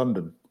in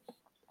London.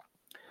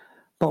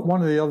 But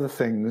one of the other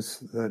things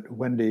that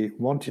Wendy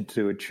wanted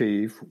to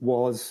achieve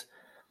was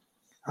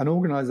an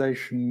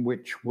organisation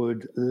which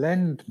would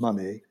lend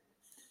money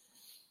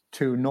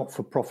to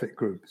not-for-profit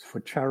groups, for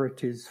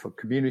charities, for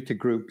community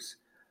groups,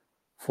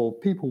 for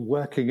people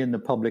working in the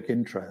public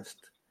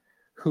interest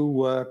who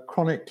were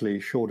chronically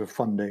short of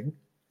funding,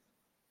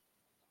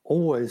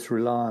 always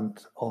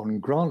reliant on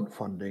grant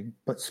funding,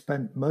 but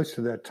spent most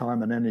of their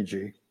time and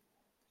energy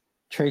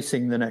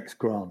chasing the next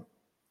grant.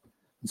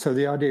 And so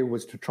the idea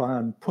was to try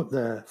and put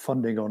their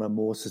funding on a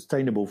more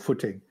sustainable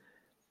footing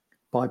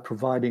by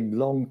providing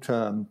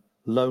long-term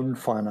loan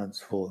finance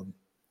for them.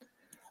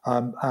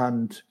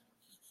 And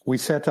we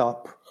set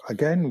up,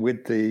 again,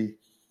 with the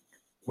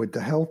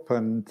help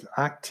and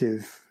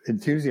active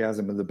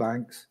enthusiasm of the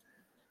banks,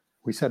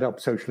 we set up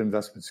Social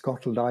Investment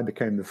Scotland. I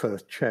became the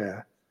first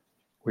chair.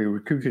 We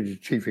recruited a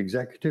chief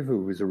executive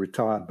who was a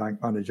retired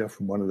bank manager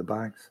from one of the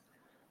banks.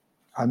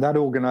 And that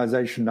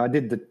organisation, I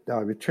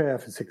was chair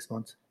for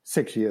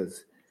 6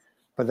 years,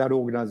 but that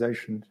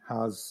organisation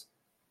has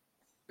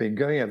been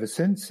going ever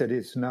since. It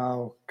is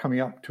now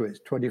coming up to its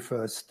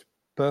 21st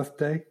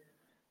birthday.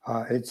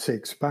 It's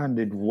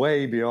expanded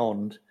way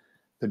beyond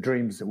the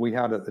dreams that we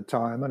had at the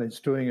time, and it's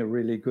doing a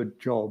really good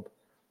job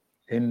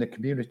in the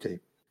community.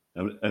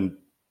 And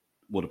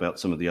what about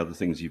some of the other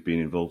things you've been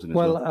involved in as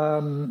well?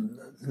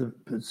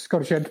 The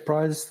Scottish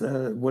Enterprise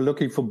were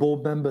looking for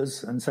board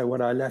members, and so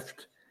when I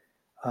left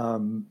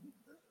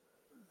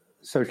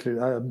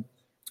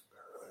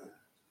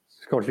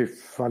Scottish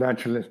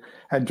Financial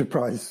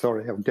Enterprise,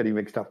 sorry, I'm getting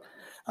mixed up,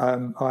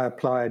 I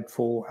applied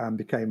for and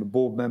became a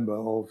board member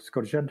of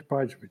Scottish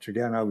Enterprise, which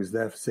again, I was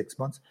there for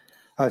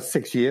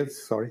 6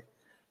 years,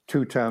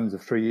 2 terms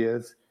of 3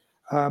 years.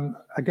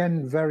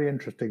 Again, very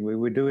interesting. We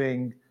were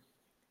doing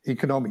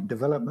economic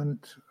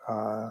development.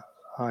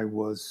 I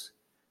was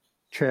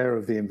chair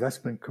of the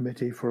investment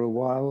committee for a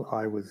while.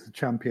 I was the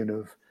champion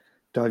of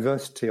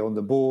diversity on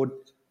the board.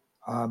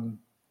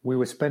 We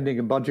were spending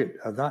a budget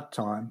at that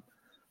time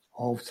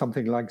of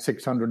something like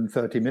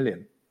 630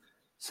 million.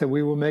 So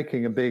we were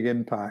making a big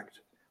impact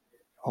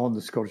on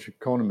the Scottish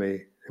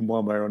economy in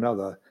one way or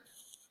another.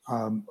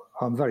 I'm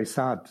very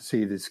sad to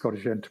see the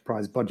Scottish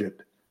Enterprise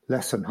budget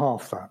less than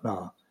half that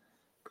now,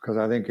 because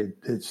I think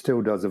it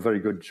still does a very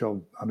good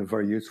job and a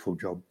very useful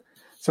job.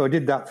 So I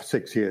did that for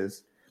 6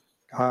 years.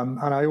 And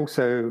I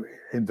also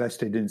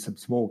invested in some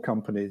small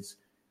companies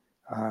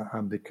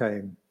and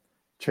became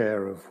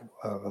chair of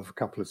a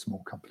couple of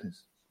small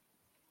companies.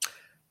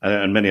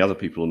 And many other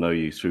people know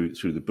you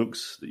through the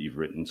books that you've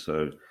written.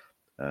 So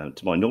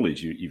to my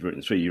knowledge, you've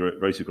written 3. You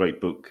wrote a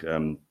great book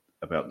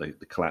about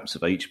the collapse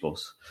of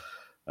HBOS,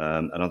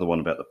 another one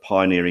about the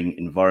pioneering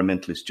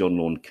environmentalist John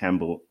Lawn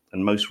Campbell,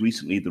 and most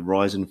recently, the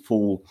rise and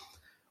fall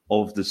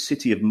of the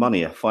City of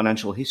Money, a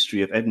financial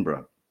history of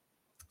Edinburgh.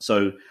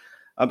 So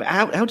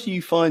how do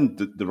you find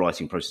the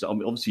writing process? I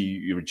mean, obviously,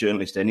 you're a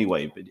journalist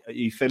anyway, but are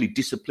you fairly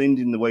disciplined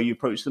in the way you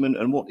approach them?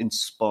 And what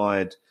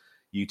inspired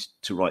you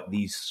to write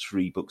these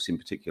 3 books in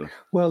particular?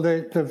 Well,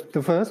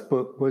 the first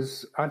book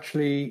was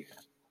actually,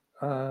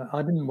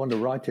 I didn't want to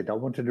write it. I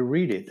wanted to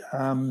read it.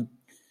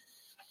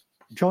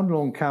 John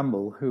Lawn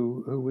Campbell,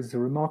 who was a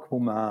remarkable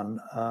man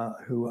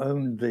who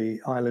owned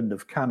the island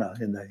of Canna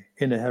in the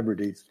Inner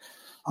Hebrides.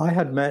 I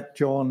had met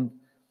John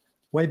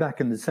way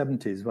back in the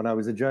 70s when I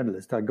was a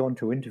journalist. I'd gone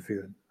to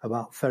interview him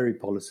about ferry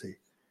policy.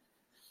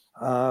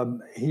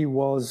 He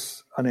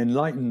was an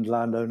enlightened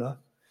landowner.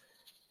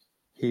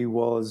 He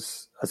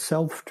was a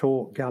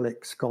self-taught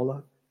Gaelic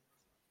scholar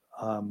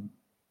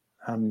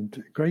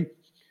and great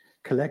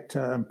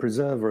collector and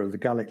preserver of the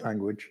Gaelic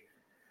language.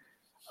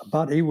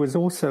 But he was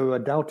also a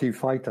doughty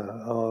fighter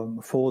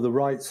for the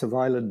rights of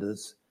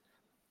islanders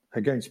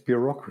against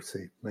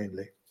bureaucracy,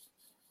 mainly.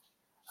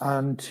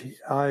 And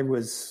I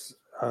was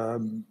a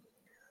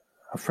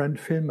friend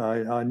of him.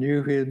 I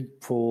knew him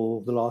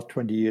for the last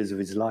 20 years of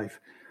his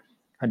life.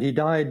 And he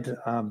died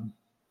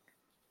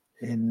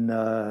in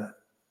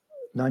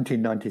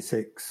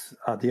 1996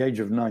 at the age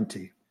of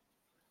 90.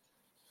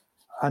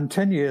 And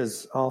 10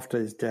 years after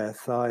his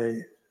death,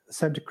 I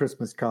sent a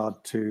Christmas card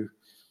to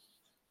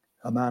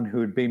a man who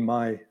had been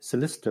my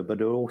solicitor, but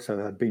who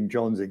also had been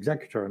John's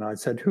executor. And I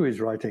said, who is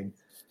writing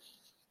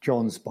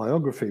John's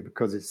biography?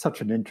 Because it's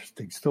such an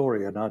interesting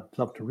story and I'd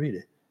love to read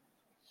it.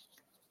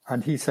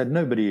 And he said,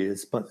 nobody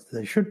is, but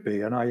they should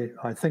be. And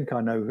I think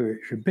I know who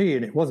it should be.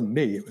 And it wasn't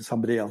me, it was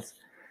somebody else.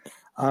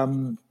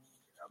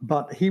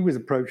 But he was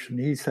approached and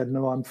he said,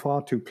 no, I'm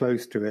far too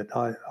close to it.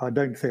 I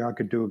don't think I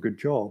could do a good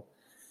job.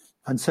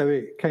 And so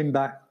it came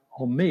back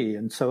on me.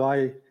 And so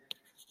I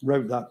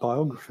wrote that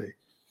biography.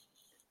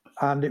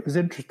 And it was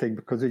interesting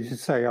because, as you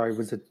say, I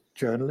was a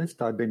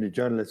journalist. I'd been a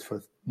journalist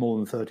for more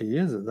than 30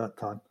 years at that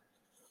time.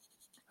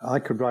 I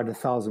could write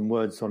 1,000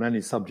 words on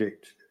any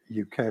subject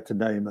you care to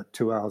name at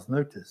 2 hours'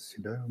 notice,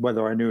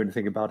 whether I knew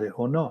anything about it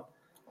or not.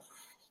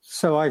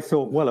 So I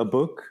thought, well, a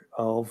book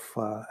of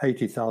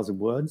 80,000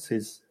 words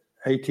is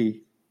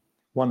 80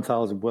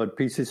 1,000-word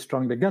pieces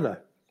strung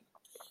together.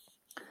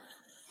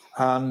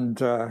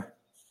 And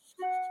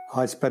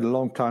I spent a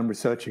long time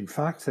researching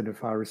facts, and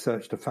if I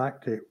researched a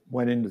fact, it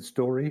went in the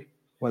story,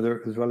 whether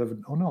it was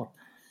relevant or not.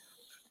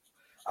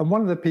 And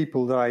one of the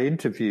people that I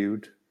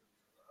interviewed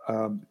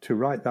to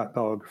write that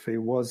biography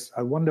was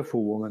a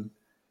wonderful woman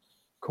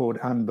called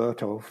Anne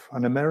Bertolf,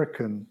 an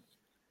American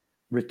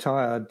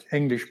retired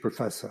English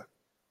professor.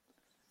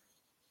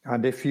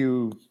 And if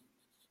you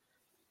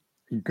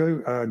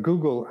go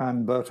Google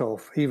Anne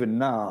Bertolf, even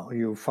now,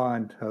 you'll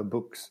find her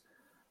books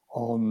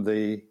on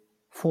the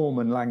form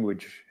and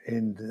language,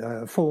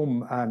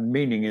 form and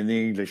meaning in the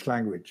English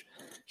language.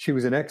 She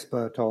was an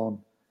expert on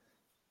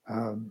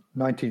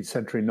 19th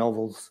century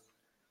novels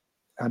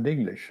and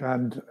English.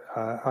 And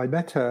I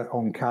met her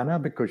on Canna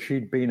because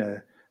she'd been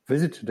a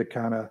visitor to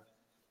Canna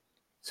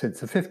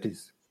since the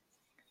 50s.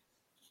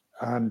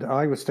 And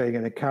I was staying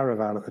in a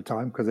caravan at the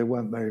time because there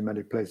weren't very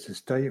many places to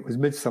stay. It was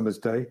Midsummer's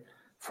Day,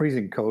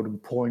 freezing cold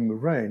and pouring with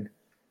rain.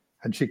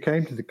 And she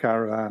came to the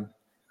caravan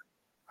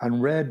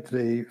and read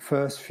the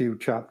first few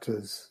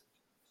chapters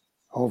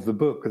of the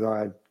book that I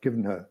had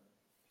given her.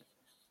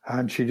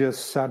 And she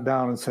just sat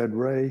down and said,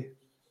 Ray,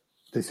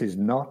 this is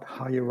not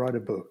how you write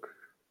a book.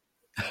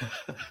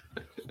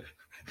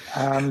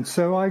 And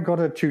so I got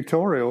a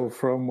tutorial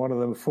from one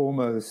of the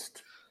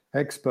foremost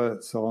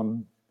experts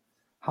on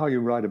how you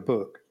write a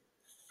book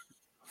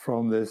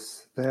from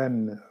this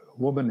then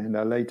woman in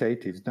her late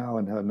 80s, now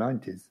in her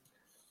 90s.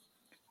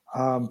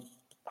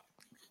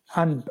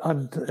 And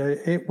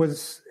it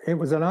was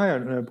an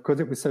eye-opener because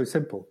it was so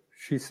simple.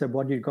 She said,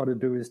 what you've got to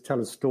do is tell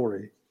a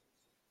story.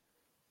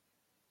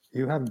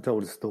 You haven't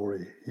told a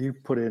story. You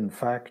put in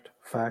fact,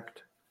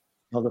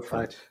 another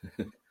fact.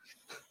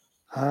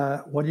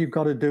 What you've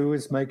got to do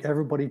is make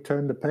everybody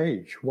turn the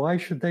page. Why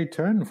should they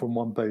turn from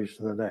one page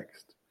to the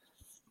next?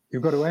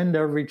 You've got to end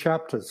every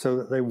chapter so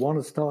that they want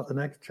to start the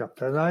next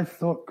chapter. And I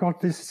thought, God,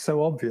 this is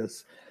so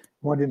obvious.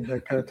 Why didn't it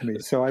occur to me?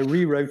 So I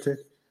rewrote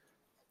it.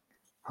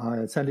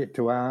 I sent it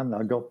to Anne.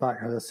 I got back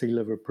her seal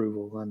of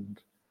approval. And,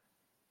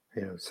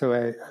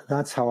 so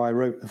that's how I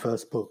wrote the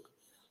first book.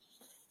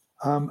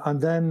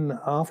 And then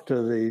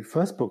after the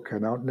first book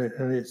came out,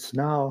 and it's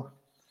now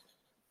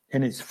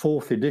in its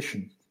fourth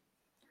edition,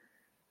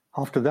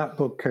 after that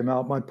book came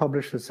out, my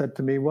publisher said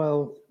to me,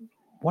 well,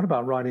 what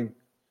about writing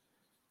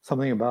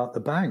something about the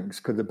banks?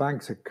 Because the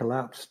banks had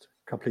collapsed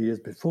a couple of years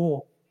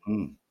before.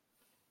 Mm.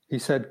 He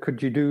said,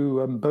 could you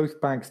do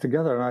both banks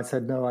together? And I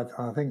said, no,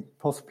 I think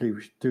possibly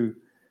we should do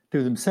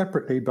them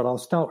separately, but I'll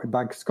start with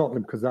Bank of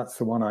Scotland because that's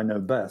the one I know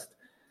best.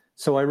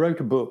 So I wrote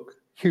a book,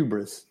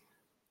 Hubris,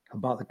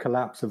 about the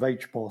collapse of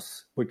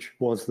HBOS, which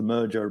was the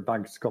merger of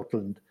Bank of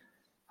Scotland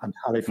and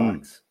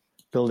Halifax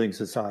Building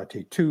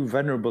Society, two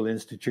venerable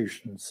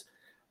institutions,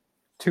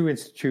 two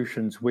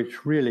institutions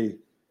which really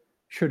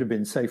should have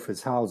been safe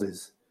as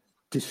houses,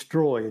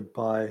 destroyed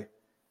by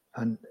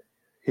an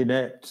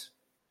inept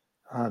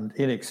and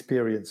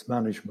inexperienced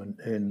management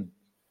in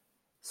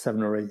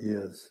 7 or 8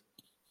 years.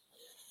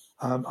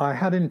 I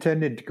had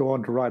intended to go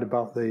on to write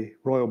about the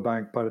Royal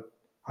Bank, but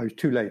I was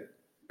too late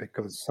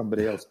because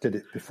somebody else did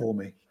it before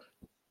me.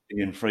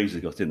 Ian Fraser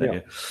got in there.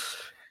 Yeah.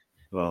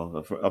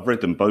 Well, I've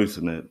read them both,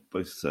 and they're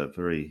both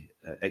very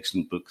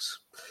excellent books.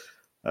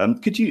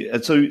 Could you?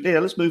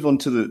 Let's move on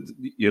to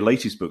your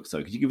latest book,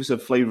 though. Could you give us a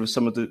flavour of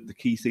some of the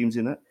key themes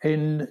in that?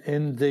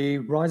 In the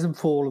Rise and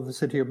Fall of the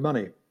City of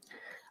Money.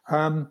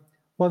 Well,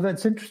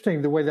 that's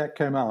interesting the way that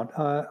came out.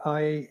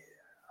 I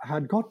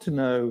had got to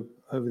know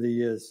over the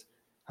years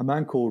a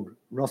man called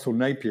Russell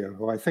Napier,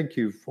 who I think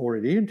you've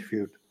already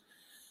interviewed.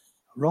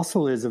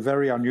 Russell is a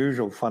very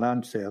unusual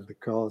financier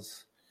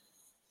because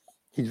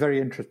he's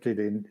very interested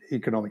in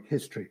economic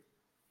history.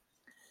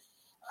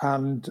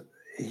 And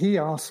he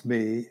asked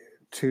me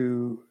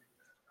to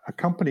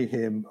accompany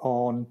him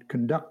on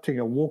conducting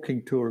a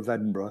walking tour of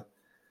Edinburgh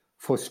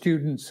for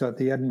students at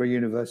the Edinburgh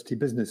University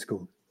Business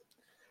School.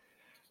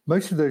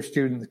 Most of those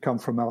students come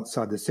from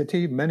outside the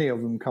city. Many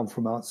of them come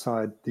from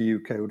outside the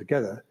UK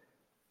altogether.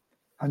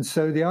 And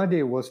so the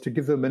idea was to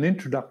give them an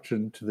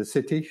introduction to the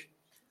city,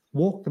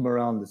 walk them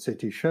around the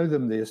city, show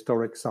them the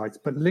historic sites,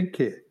 but link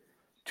it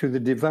to the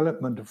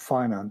development of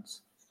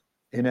finance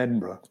in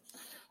Edinburgh.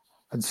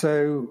 And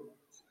so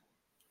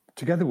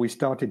together we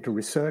started to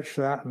research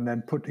that and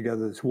then put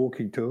together this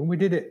walking tour. And we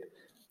did it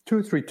 2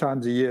 or 3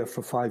 times a year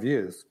for 5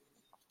 years,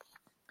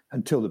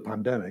 until the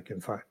pandemic,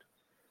 in fact.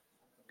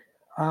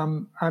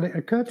 And it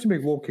occurred to me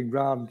walking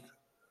around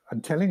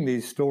and telling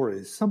these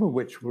stories, some of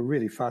which were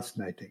really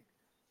fascinating.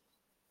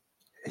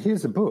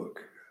 Here's a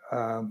book.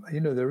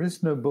 There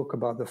is no book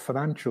about the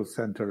financial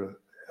centre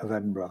of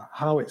Edinburgh,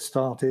 how it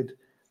started,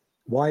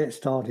 why it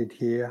started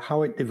here,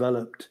 how it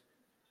developed,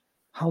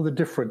 how the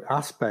different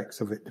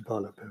aspects of it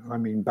developed. I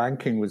mean,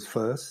 banking was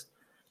first,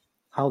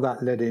 how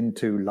that led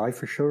into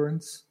life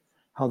assurance,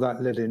 how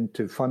that led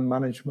into fund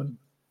management,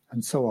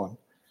 and so on,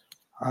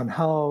 and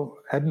how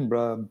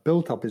Edinburgh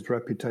built up its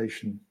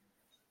reputation.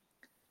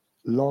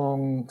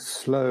 Long,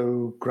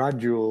 slow,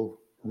 gradual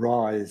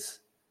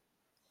rise,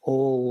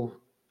 all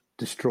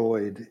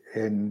destroyed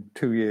in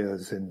 2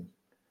 years, in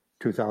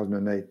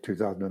 2008,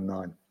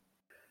 2009.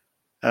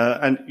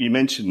 And you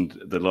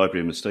mentioned the Library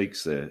of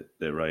Mistakes there,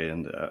 Ray,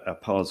 and our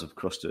paths have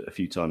crossed a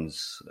few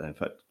times. In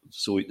fact,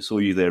 saw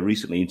you there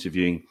recently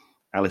interviewing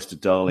Alistair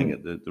Darling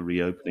at the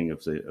reopening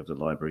of the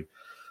library.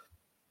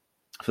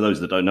 For those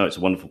that don't know, it's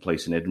a wonderful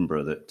place in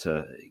Edinburgh that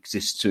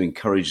exists to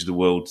encourage the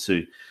world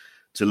to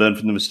learn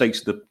from the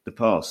mistakes of the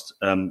past.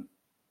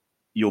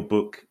 Your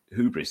book,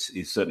 Hubris,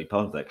 is certainly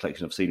part of that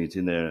collection. I've seen it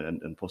in there,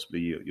 and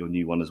possibly your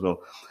new one as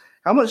well.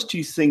 How much do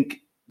you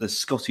think the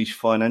Scottish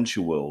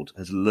financial world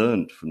has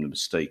learned from the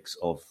mistakes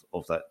of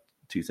that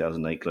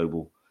 2008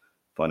 global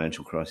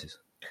financial crisis?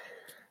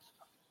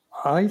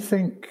 I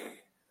think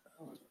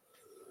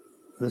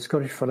the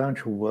Scottish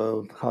financial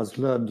world has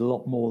learned a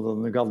lot more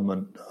than the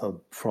government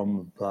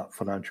from that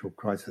financial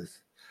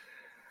crisis.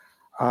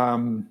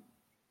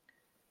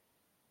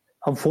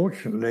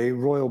 Unfortunately,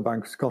 Royal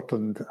Bank of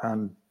Scotland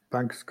and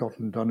Bank of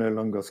Scotland are no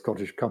longer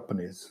Scottish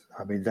companies.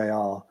 I mean, they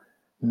are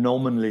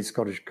nominally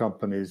Scottish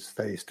companies.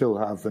 They still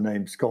have the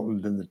name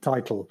Scotland in the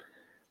title,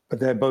 but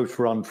they're both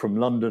run from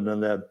London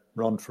and they're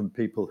run from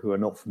people who are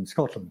not from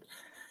Scotland.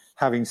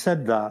 Having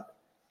said that,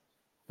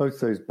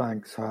 both those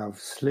banks have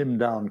slimmed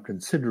down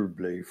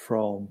considerably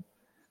from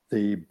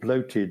the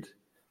bloated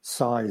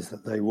size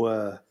that they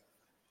were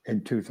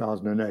in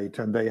 2008,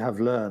 and they have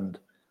learned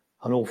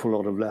an awful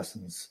lot of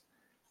lessons.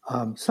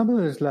 Some of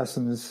those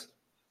lessons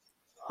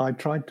I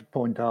tried to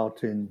point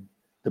out in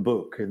the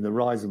book, in The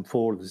Rise and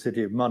Fall of the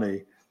City of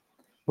Money,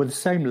 were the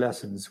same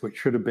lessons which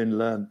should have been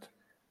learnt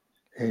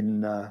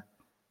in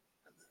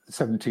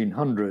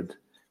 1700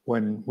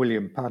 when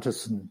William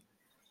Paterson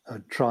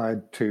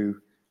tried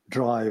to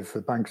drive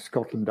the Bank of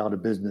Scotland out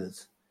of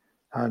business,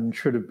 and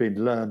should have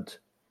been learnt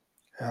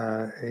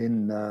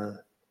in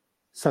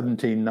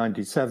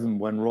 1797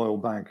 when Royal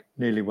Bank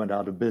nearly went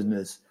out of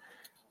business,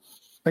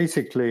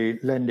 basically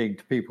lending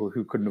to people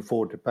who couldn't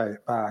afford to pay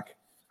it back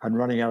and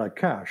running out of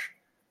cash.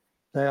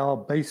 They are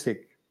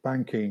basic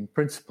banking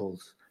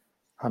principles.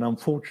 And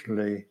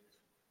unfortunately,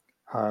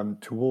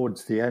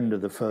 towards the end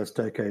of the first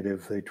decade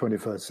of the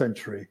 21st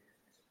century,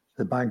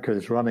 the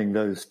bankers running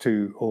those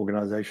two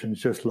organizations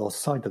just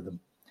lost sight of them.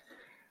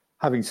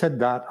 Having said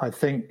that, I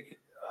think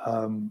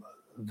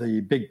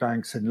the big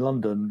banks in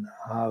London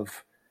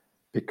have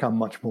become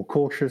much more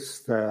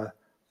cautious. Their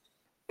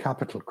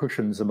capital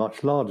cushions are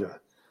much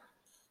larger.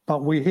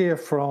 But we hear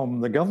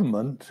from the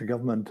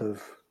government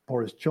of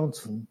Boris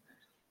Johnson,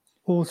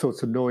 all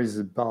sorts of noises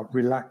about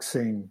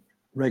relaxing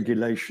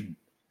regulation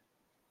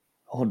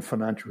on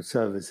financial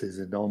services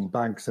and on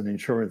banks and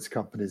insurance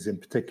companies in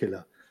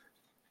particular,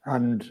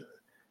 and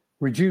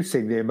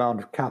reducing the amount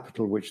of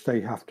capital which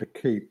they have to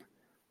keep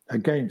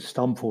against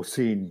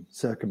unforeseen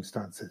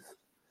circumstances.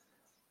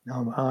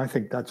 I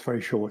think that's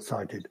very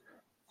short-sighted.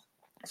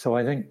 So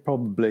I think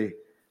probably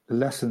the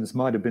lessons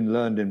might have been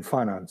learned in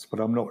finance, but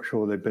I'm not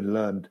sure they've been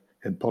learned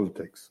in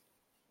politics.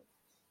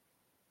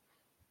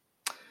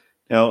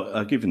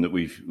 Now, given that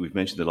we've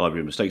mentioned the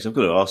Library of Mistakes, I've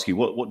got to ask you,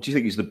 what do you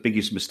think is the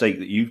biggest mistake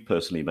that you've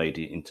personally made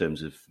in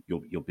terms of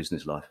your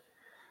business life?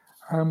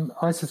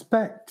 I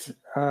suspect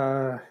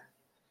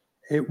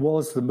it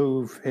was the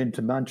move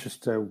into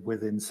Manchester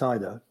with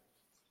Insider.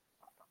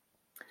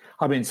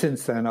 I mean,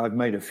 since then, I've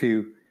made a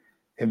few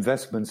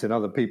investments in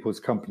other people's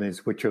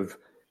companies which have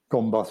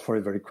gone bust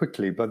very, very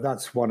quickly. But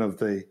that's one of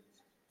the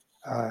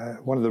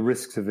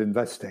risks of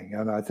investing.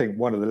 And I think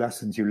one of the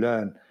lessons you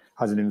learn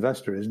as an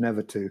investor is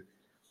never to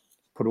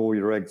put all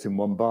your eggs in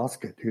one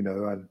basket,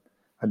 and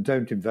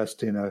don't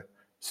invest in a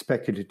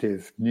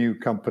speculative new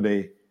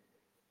company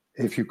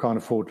if you can't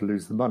afford to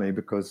lose the money,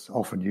 because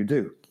often you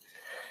do.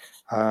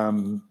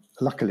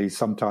 Luckily,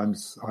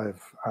 sometimes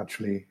I've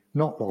actually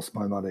not lost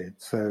my money,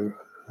 so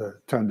it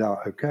turned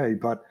out okay.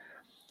 But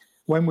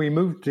when we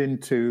moved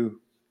into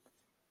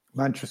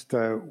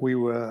Manchester, we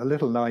were a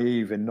little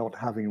naive in not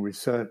having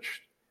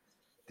researched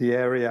the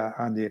area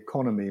and the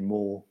economy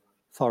more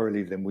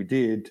thoroughly than we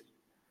did.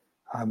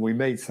 And we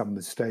made some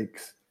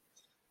mistakes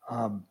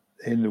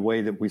in the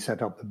way that we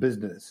set up the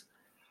business.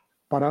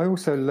 But I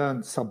also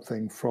learned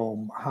something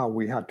from how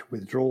we had to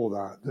withdraw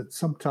that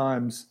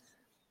sometimes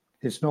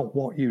it's not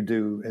what you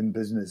do in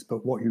business,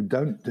 but what you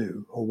don't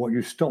do or what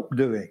you stop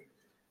doing,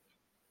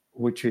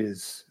 which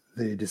is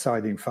the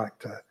deciding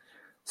factor.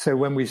 So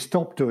when we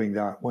stopped doing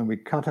that, when we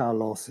cut our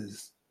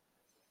losses,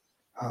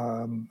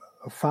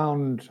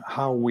 found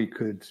how we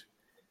could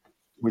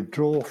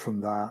withdraw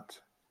from that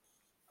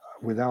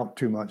without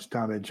too much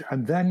damage,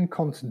 and then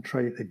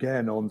concentrate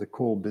again on the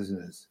core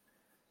business,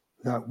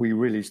 that we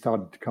really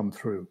started to come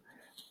through.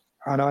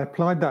 And I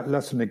applied that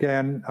lesson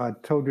again. I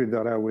told you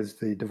that I was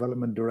the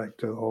development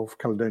director of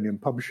Caledonian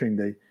Publishing,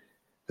 the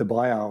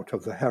buyout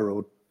of the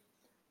Herald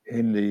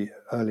in the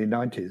early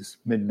 90s,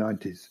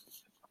 mid-90s.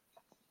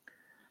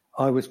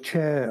 I was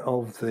chair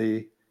of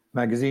the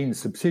magazine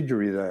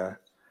subsidiary there,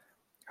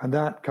 and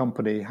that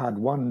company had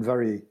one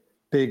very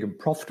big and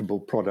profitable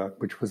product,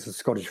 which was the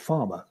Scottish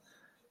Farmer,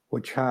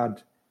 which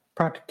had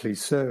practically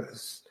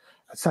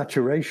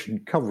saturation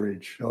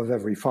coverage of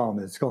every farm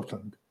in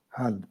Scotland,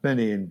 and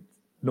many in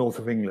north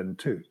of England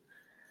too.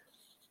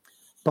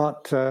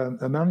 But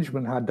the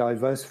management had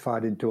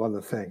diversified into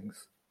other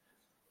things,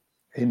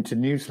 into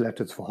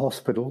newsletters for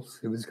hospitals.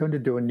 It was going to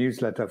do a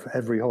newsletter for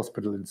every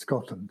hospital in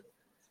Scotland.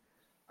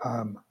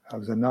 That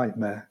was a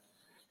nightmare.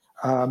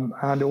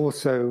 And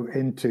also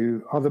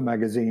into other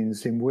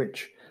magazines in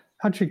which,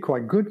 actually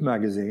quite good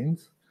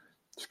magazines,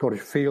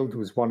 Scottish Field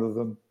was one of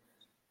them,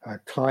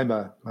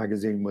 Climber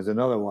magazine was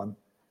another one,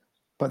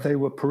 but they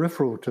were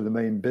peripheral to the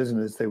main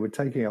business. They were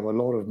taking up a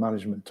lot of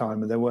management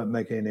time and they weren't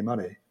making any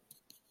money.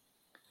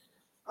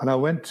 And I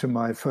went to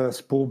my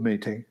first board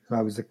meeting and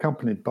I was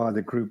accompanied by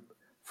the group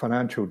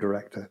financial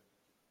director.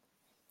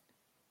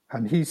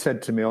 And he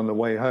said to me on the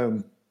way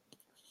home,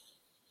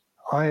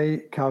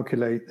 I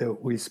calculate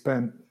that we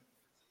spent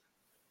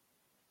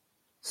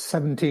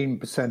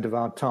 17% of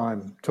our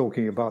time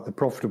talking about the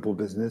profitable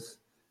business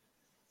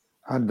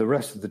and the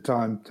rest of the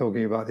time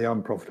talking about the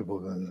unprofitable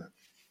business.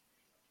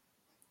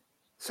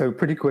 So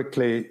pretty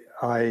quickly,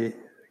 I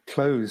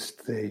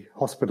closed the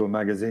hospital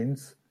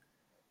magazines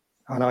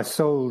and I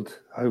sold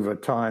over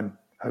time,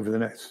 over the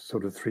next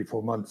sort of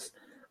 3-4 months,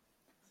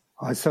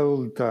 I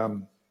sold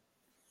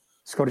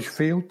Scottish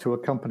Field to a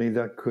company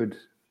that could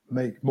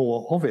make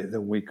more of it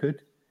than we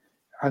could.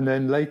 And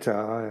then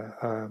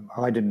later,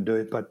 I didn't do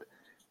it, but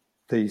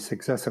the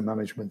successor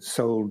management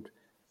sold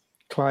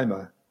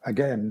Climber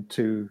again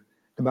to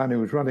the man who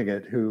was running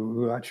it,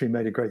 who actually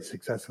made a great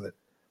success of it.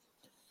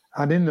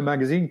 And in the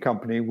magazine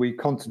company, we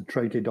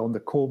concentrated on the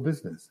core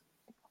business,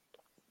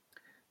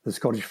 the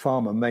Scottish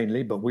Farmer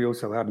mainly, but we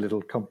also had a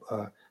little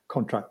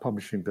contract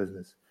publishing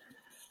business.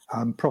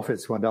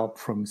 Profits went up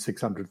from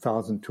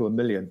 600,000 to 1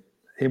 million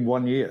in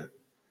 1 year.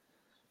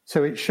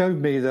 So it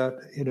showed me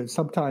that,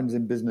 sometimes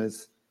in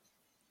business,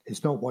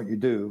 it's not what you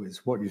do,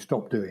 it's what you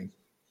stop doing.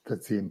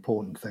 That's the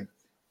important thing.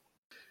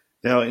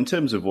 Now, in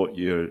terms of what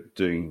you're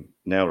doing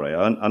now, Ray,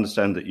 I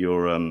understand that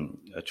you're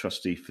a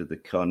trustee for the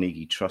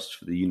Carnegie Trust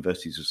for the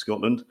Universities of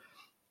Scotland,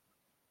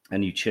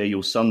 and you chair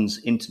your son's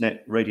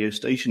internet radio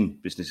station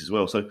business as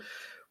well. So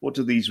what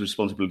do these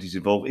responsibilities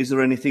involve? Is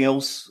there anything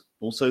else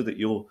also that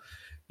you're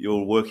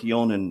working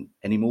on, and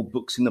any more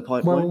books in the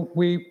pipeline? Well,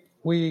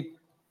 we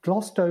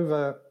glossed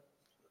over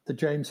the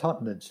James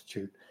Hutton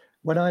Institute.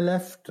 When I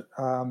left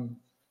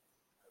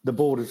the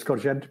board of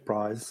Scottish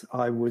Enterprise,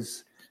 I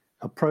was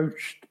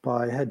approached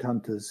by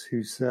headhunters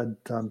who said,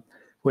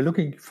 we're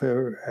looking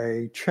for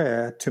a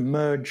chair to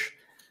merge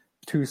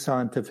two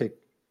scientific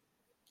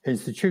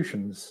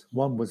institutions.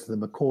 One was the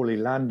Macaulay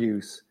Land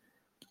Use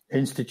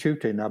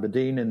Institute in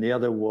Aberdeen, and the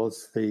other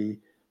was the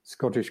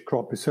Scottish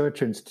Crop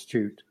Research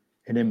Institute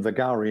in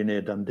Invergowrie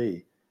near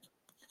Dundee.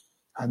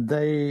 And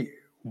they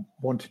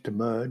wanted to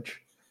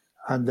merge,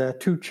 and their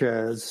two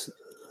chairs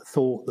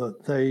thought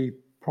that they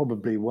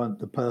probably weren't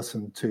the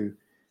person to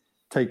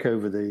take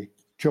over the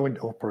joint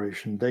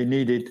operation. They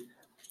needed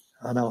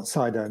an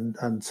outsider,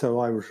 and so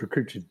I was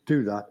recruited to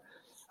do that.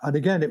 And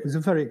again, it was a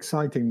very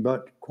exciting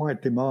but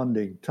quite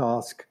demanding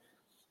task.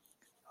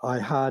 I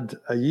had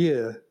a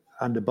year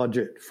and a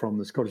budget from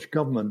the Scottish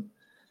Government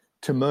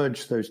to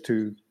merge those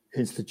two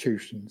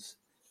institutions.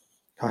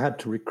 I had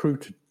to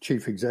recruit a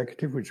chief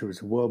executive, which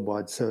was a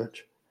worldwide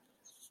search,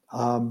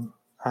 and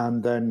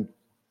then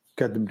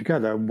get them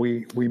together. And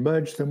we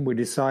merged them. We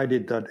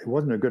decided that it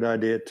wasn't a good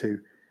idea to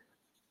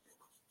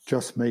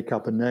just make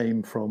up a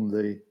name from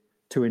the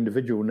two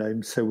individual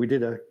names. So we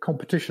did a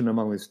competition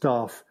among the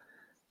staff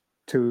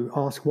to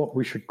ask what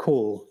we should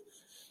call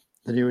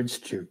the new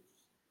institute.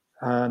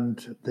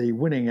 And the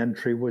winning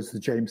entry was the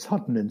James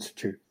Hutton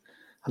Institute.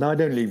 And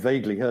I'd only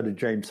vaguely heard of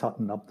James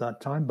Hutton up that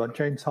time, but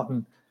James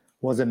Hutton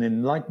was an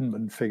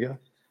Enlightenment figure,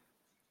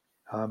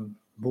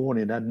 born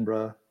in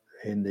Edinburgh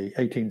in the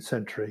 18th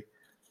century.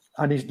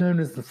 And he's known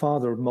as the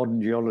father of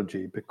modern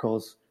geology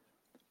because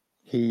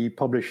he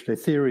published a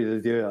theory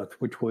of the Earth,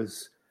 which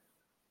was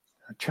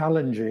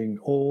challenging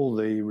all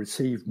the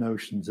received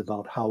notions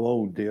about how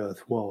old the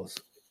Earth was.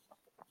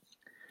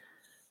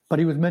 But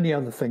he was many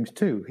other things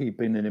too. He'd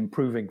been an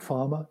improving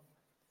farmer.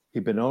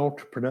 He'd been an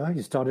entrepreneur.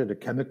 He started a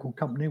chemical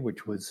company,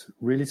 which was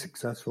really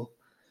successful.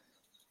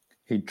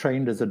 He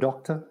trained as a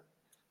doctor.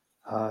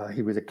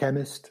 He was a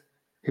chemist.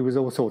 He was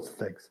all sorts of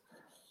things.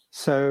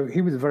 So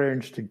he was a very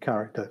interesting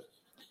character.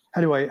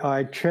 Anyway,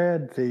 I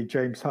chaired the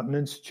James Hutton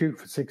Institute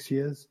for 6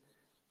 years,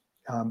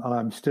 and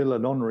I'm still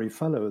an honorary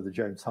fellow of the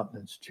James Hutton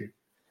Institute.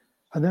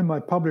 And then my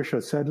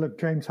publisher said, look,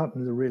 James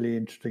Hutton is a really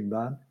interesting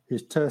man.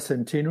 His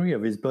tercentenary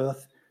of his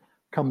birth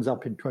comes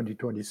up in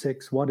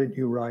 2026. Why don't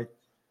you write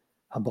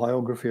a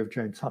biography of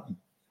James Hutton?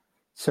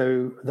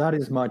 So that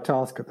is my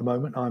task at the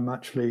moment. I'm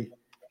actually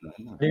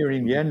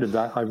nearing the end of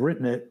that. I've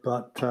written it,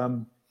 but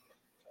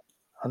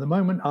at the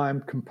moment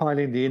I'm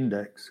compiling the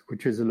index,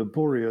 which is a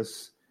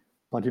laborious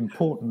but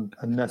important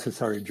and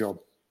necessary job.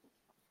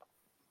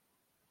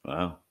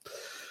 Wow.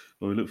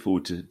 Well, we look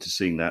forward to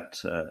seeing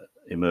that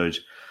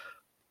emerge.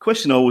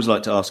 Question I always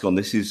like to ask on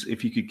this is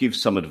if you could give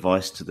some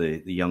advice to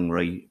the young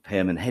Ray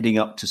Pearman heading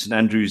up to St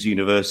Andrews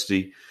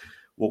University,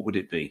 what would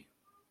it be?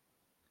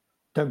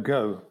 Don't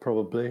go,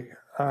 probably.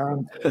 I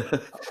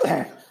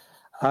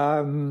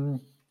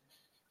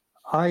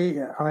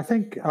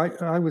think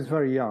I was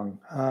very young.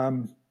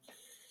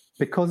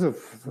 Because of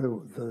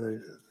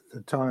the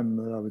time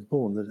that I was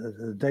born,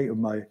 the date of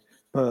my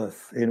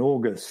birth in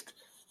August,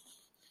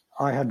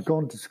 I had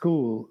gone to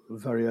school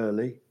very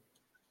early.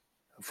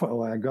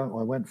 I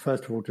went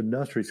first of all to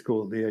nursery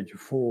school at the age of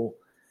 4,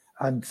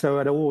 and so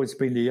I'd always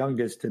been the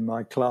youngest in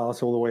my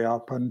class all the way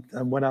up. And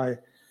when I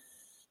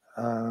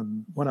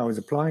was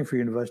applying for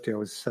university, I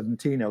was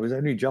 17. I was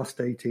only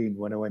just 18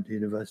 when I went to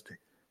university.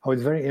 I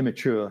was very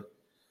immature.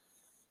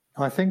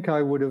 I think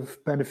I would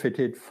have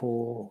benefited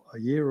for a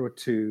year or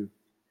two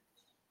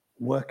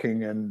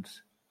working and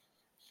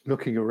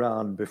looking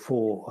around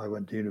before I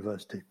went to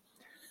university.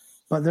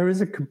 But there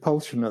is a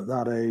compulsion at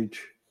that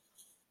age.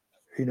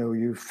 You know,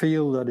 you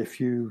feel that if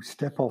you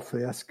step off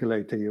the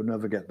escalator, you'll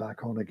never get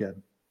back on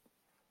again.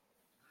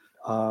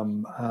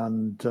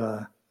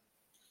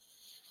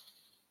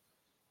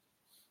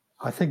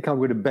 I think I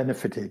would have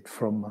benefited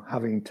from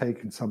having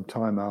taken some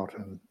time out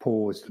and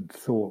paused and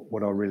thought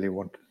what I really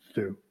wanted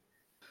to do.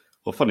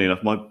 Well, funny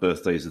enough, my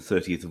birthday is the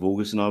 30th of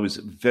August, and I was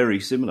very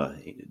similar.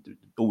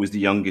 Always the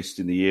youngest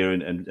in the year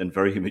and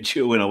very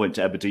immature when I went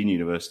to Aberdeen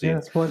University. Yeah,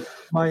 that's what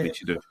I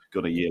should have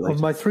got a year later.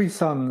 Of my 3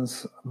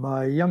 sons,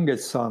 my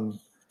youngest son,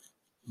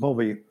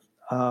 Bobby,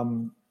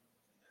 who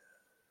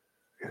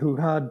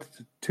had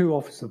 2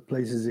 offers of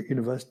places at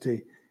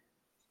university,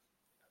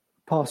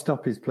 passed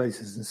up his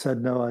places and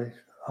said, no, I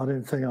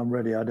don't think I'm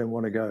ready. I don't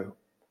want to go.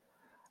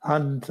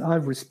 And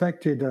I've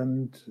respected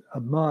and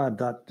admired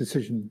that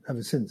decision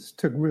ever since. It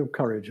took real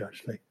courage,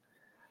 actually.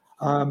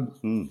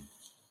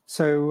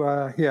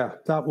 So,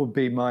 that would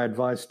be my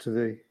advice to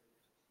the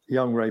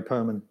young Ray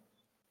Pearman.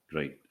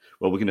 Great.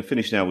 Well, we're going to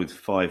finish now with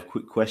 5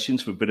 quick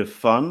questions for a bit of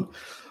fun.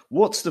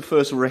 What's the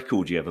first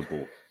record you ever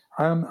bought?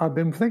 I've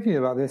been thinking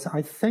about this.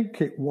 I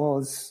think it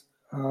was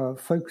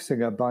Folk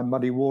Singer by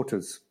Muddy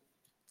Waters.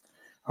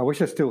 I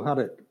wish I still had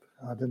it.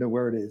 I don't know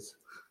where it is.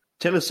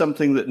 Tell us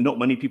something that not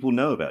many people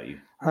know about you.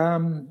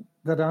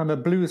 That I'm a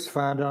blues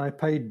fan, and I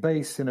played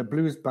bass in a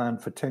blues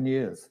band for 10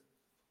 years.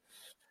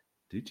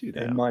 Did you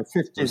now? In my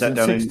 50s and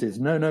 60s.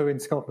 No, in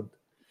Scotland.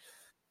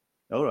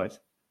 All right.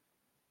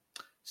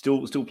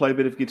 Still play a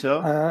bit of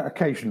guitar?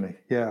 Occasionally,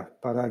 yeah.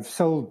 But I've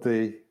sold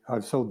the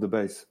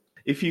bass.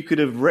 If you could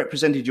have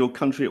represented your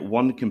country at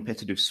one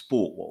competitive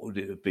sport, what would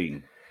it have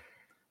been?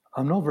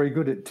 I'm not very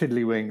good at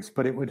tiddlywinks,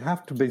 but it would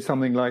have to be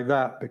something like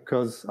that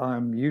because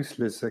I'm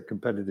useless at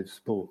competitive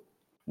sport.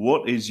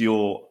 What is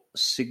your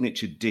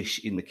signature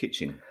dish in the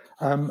kitchen?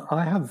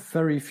 I have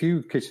very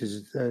few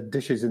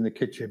dishes in the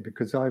kitchen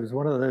because I was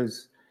one of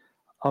those.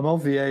 I'm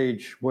of the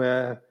age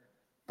where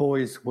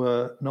boys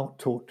were not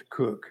taught to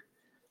cook,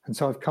 and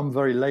so I've come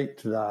very late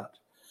to that.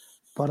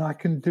 But I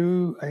can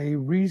do a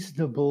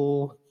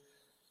reasonable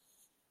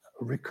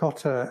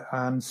ricotta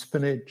and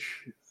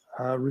spinach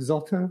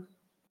risotto.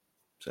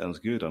 Sounds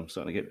good. I'm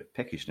starting to get a bit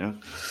peckish now.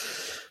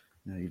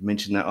 You've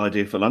mentioned that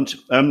idea for lunch.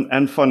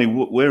 And finally,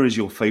 where is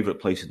your favourite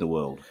place in the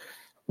world?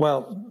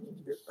 Well,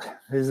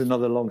 here's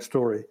another long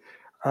story.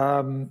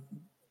 In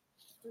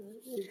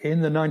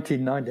the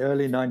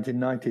early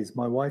 1990s,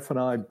 my wife and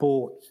I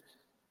bought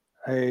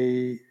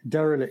a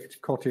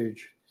derelict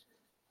cottage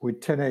with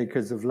 10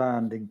 acres of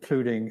land,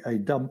 including a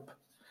dump,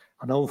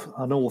 an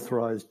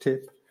unauthorised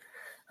tip,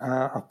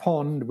 a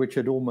pond which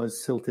had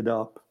almost silted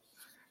up.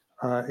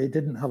 It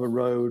didn't have a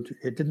road,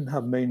 it didn't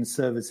have main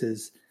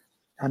services,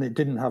 and it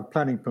didn't have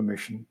planning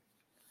permission.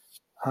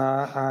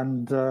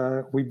 And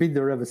we've been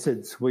there ever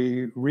since.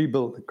 We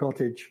rebuilt the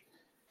cottage,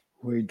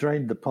 we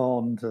drained the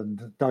pond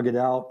and dug it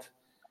out.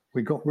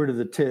 We got rid of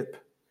the tip.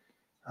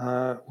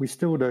 We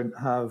still don't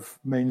have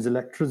mains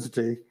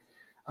electricity,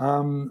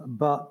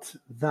 but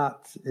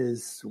that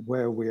is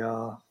where we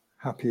are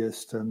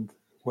happiest and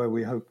where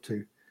we hope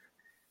to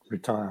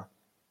retire.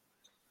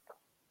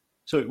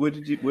 So where is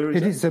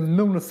It it? is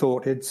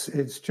Milnathort.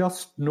 It's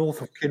just north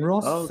of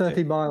Kinross, Oh, okay.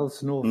 30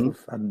 miles north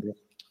of Edinburgh.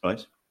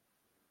 Right.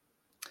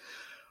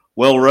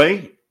 Well,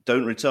 Ray,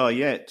 don't retire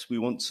yet. We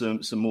want some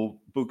more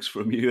books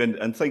from you,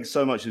 and thanks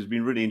so much. It's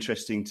been really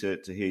interesting to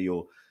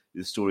hear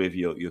the story of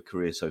your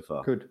career so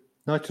far. Good.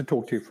 Nice to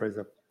talk to you,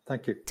 Fraser.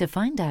 Thank you. To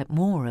find out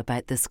more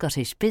about the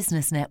Scottish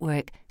Business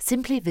Network,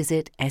 simply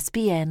visit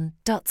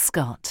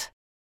sbn.scot.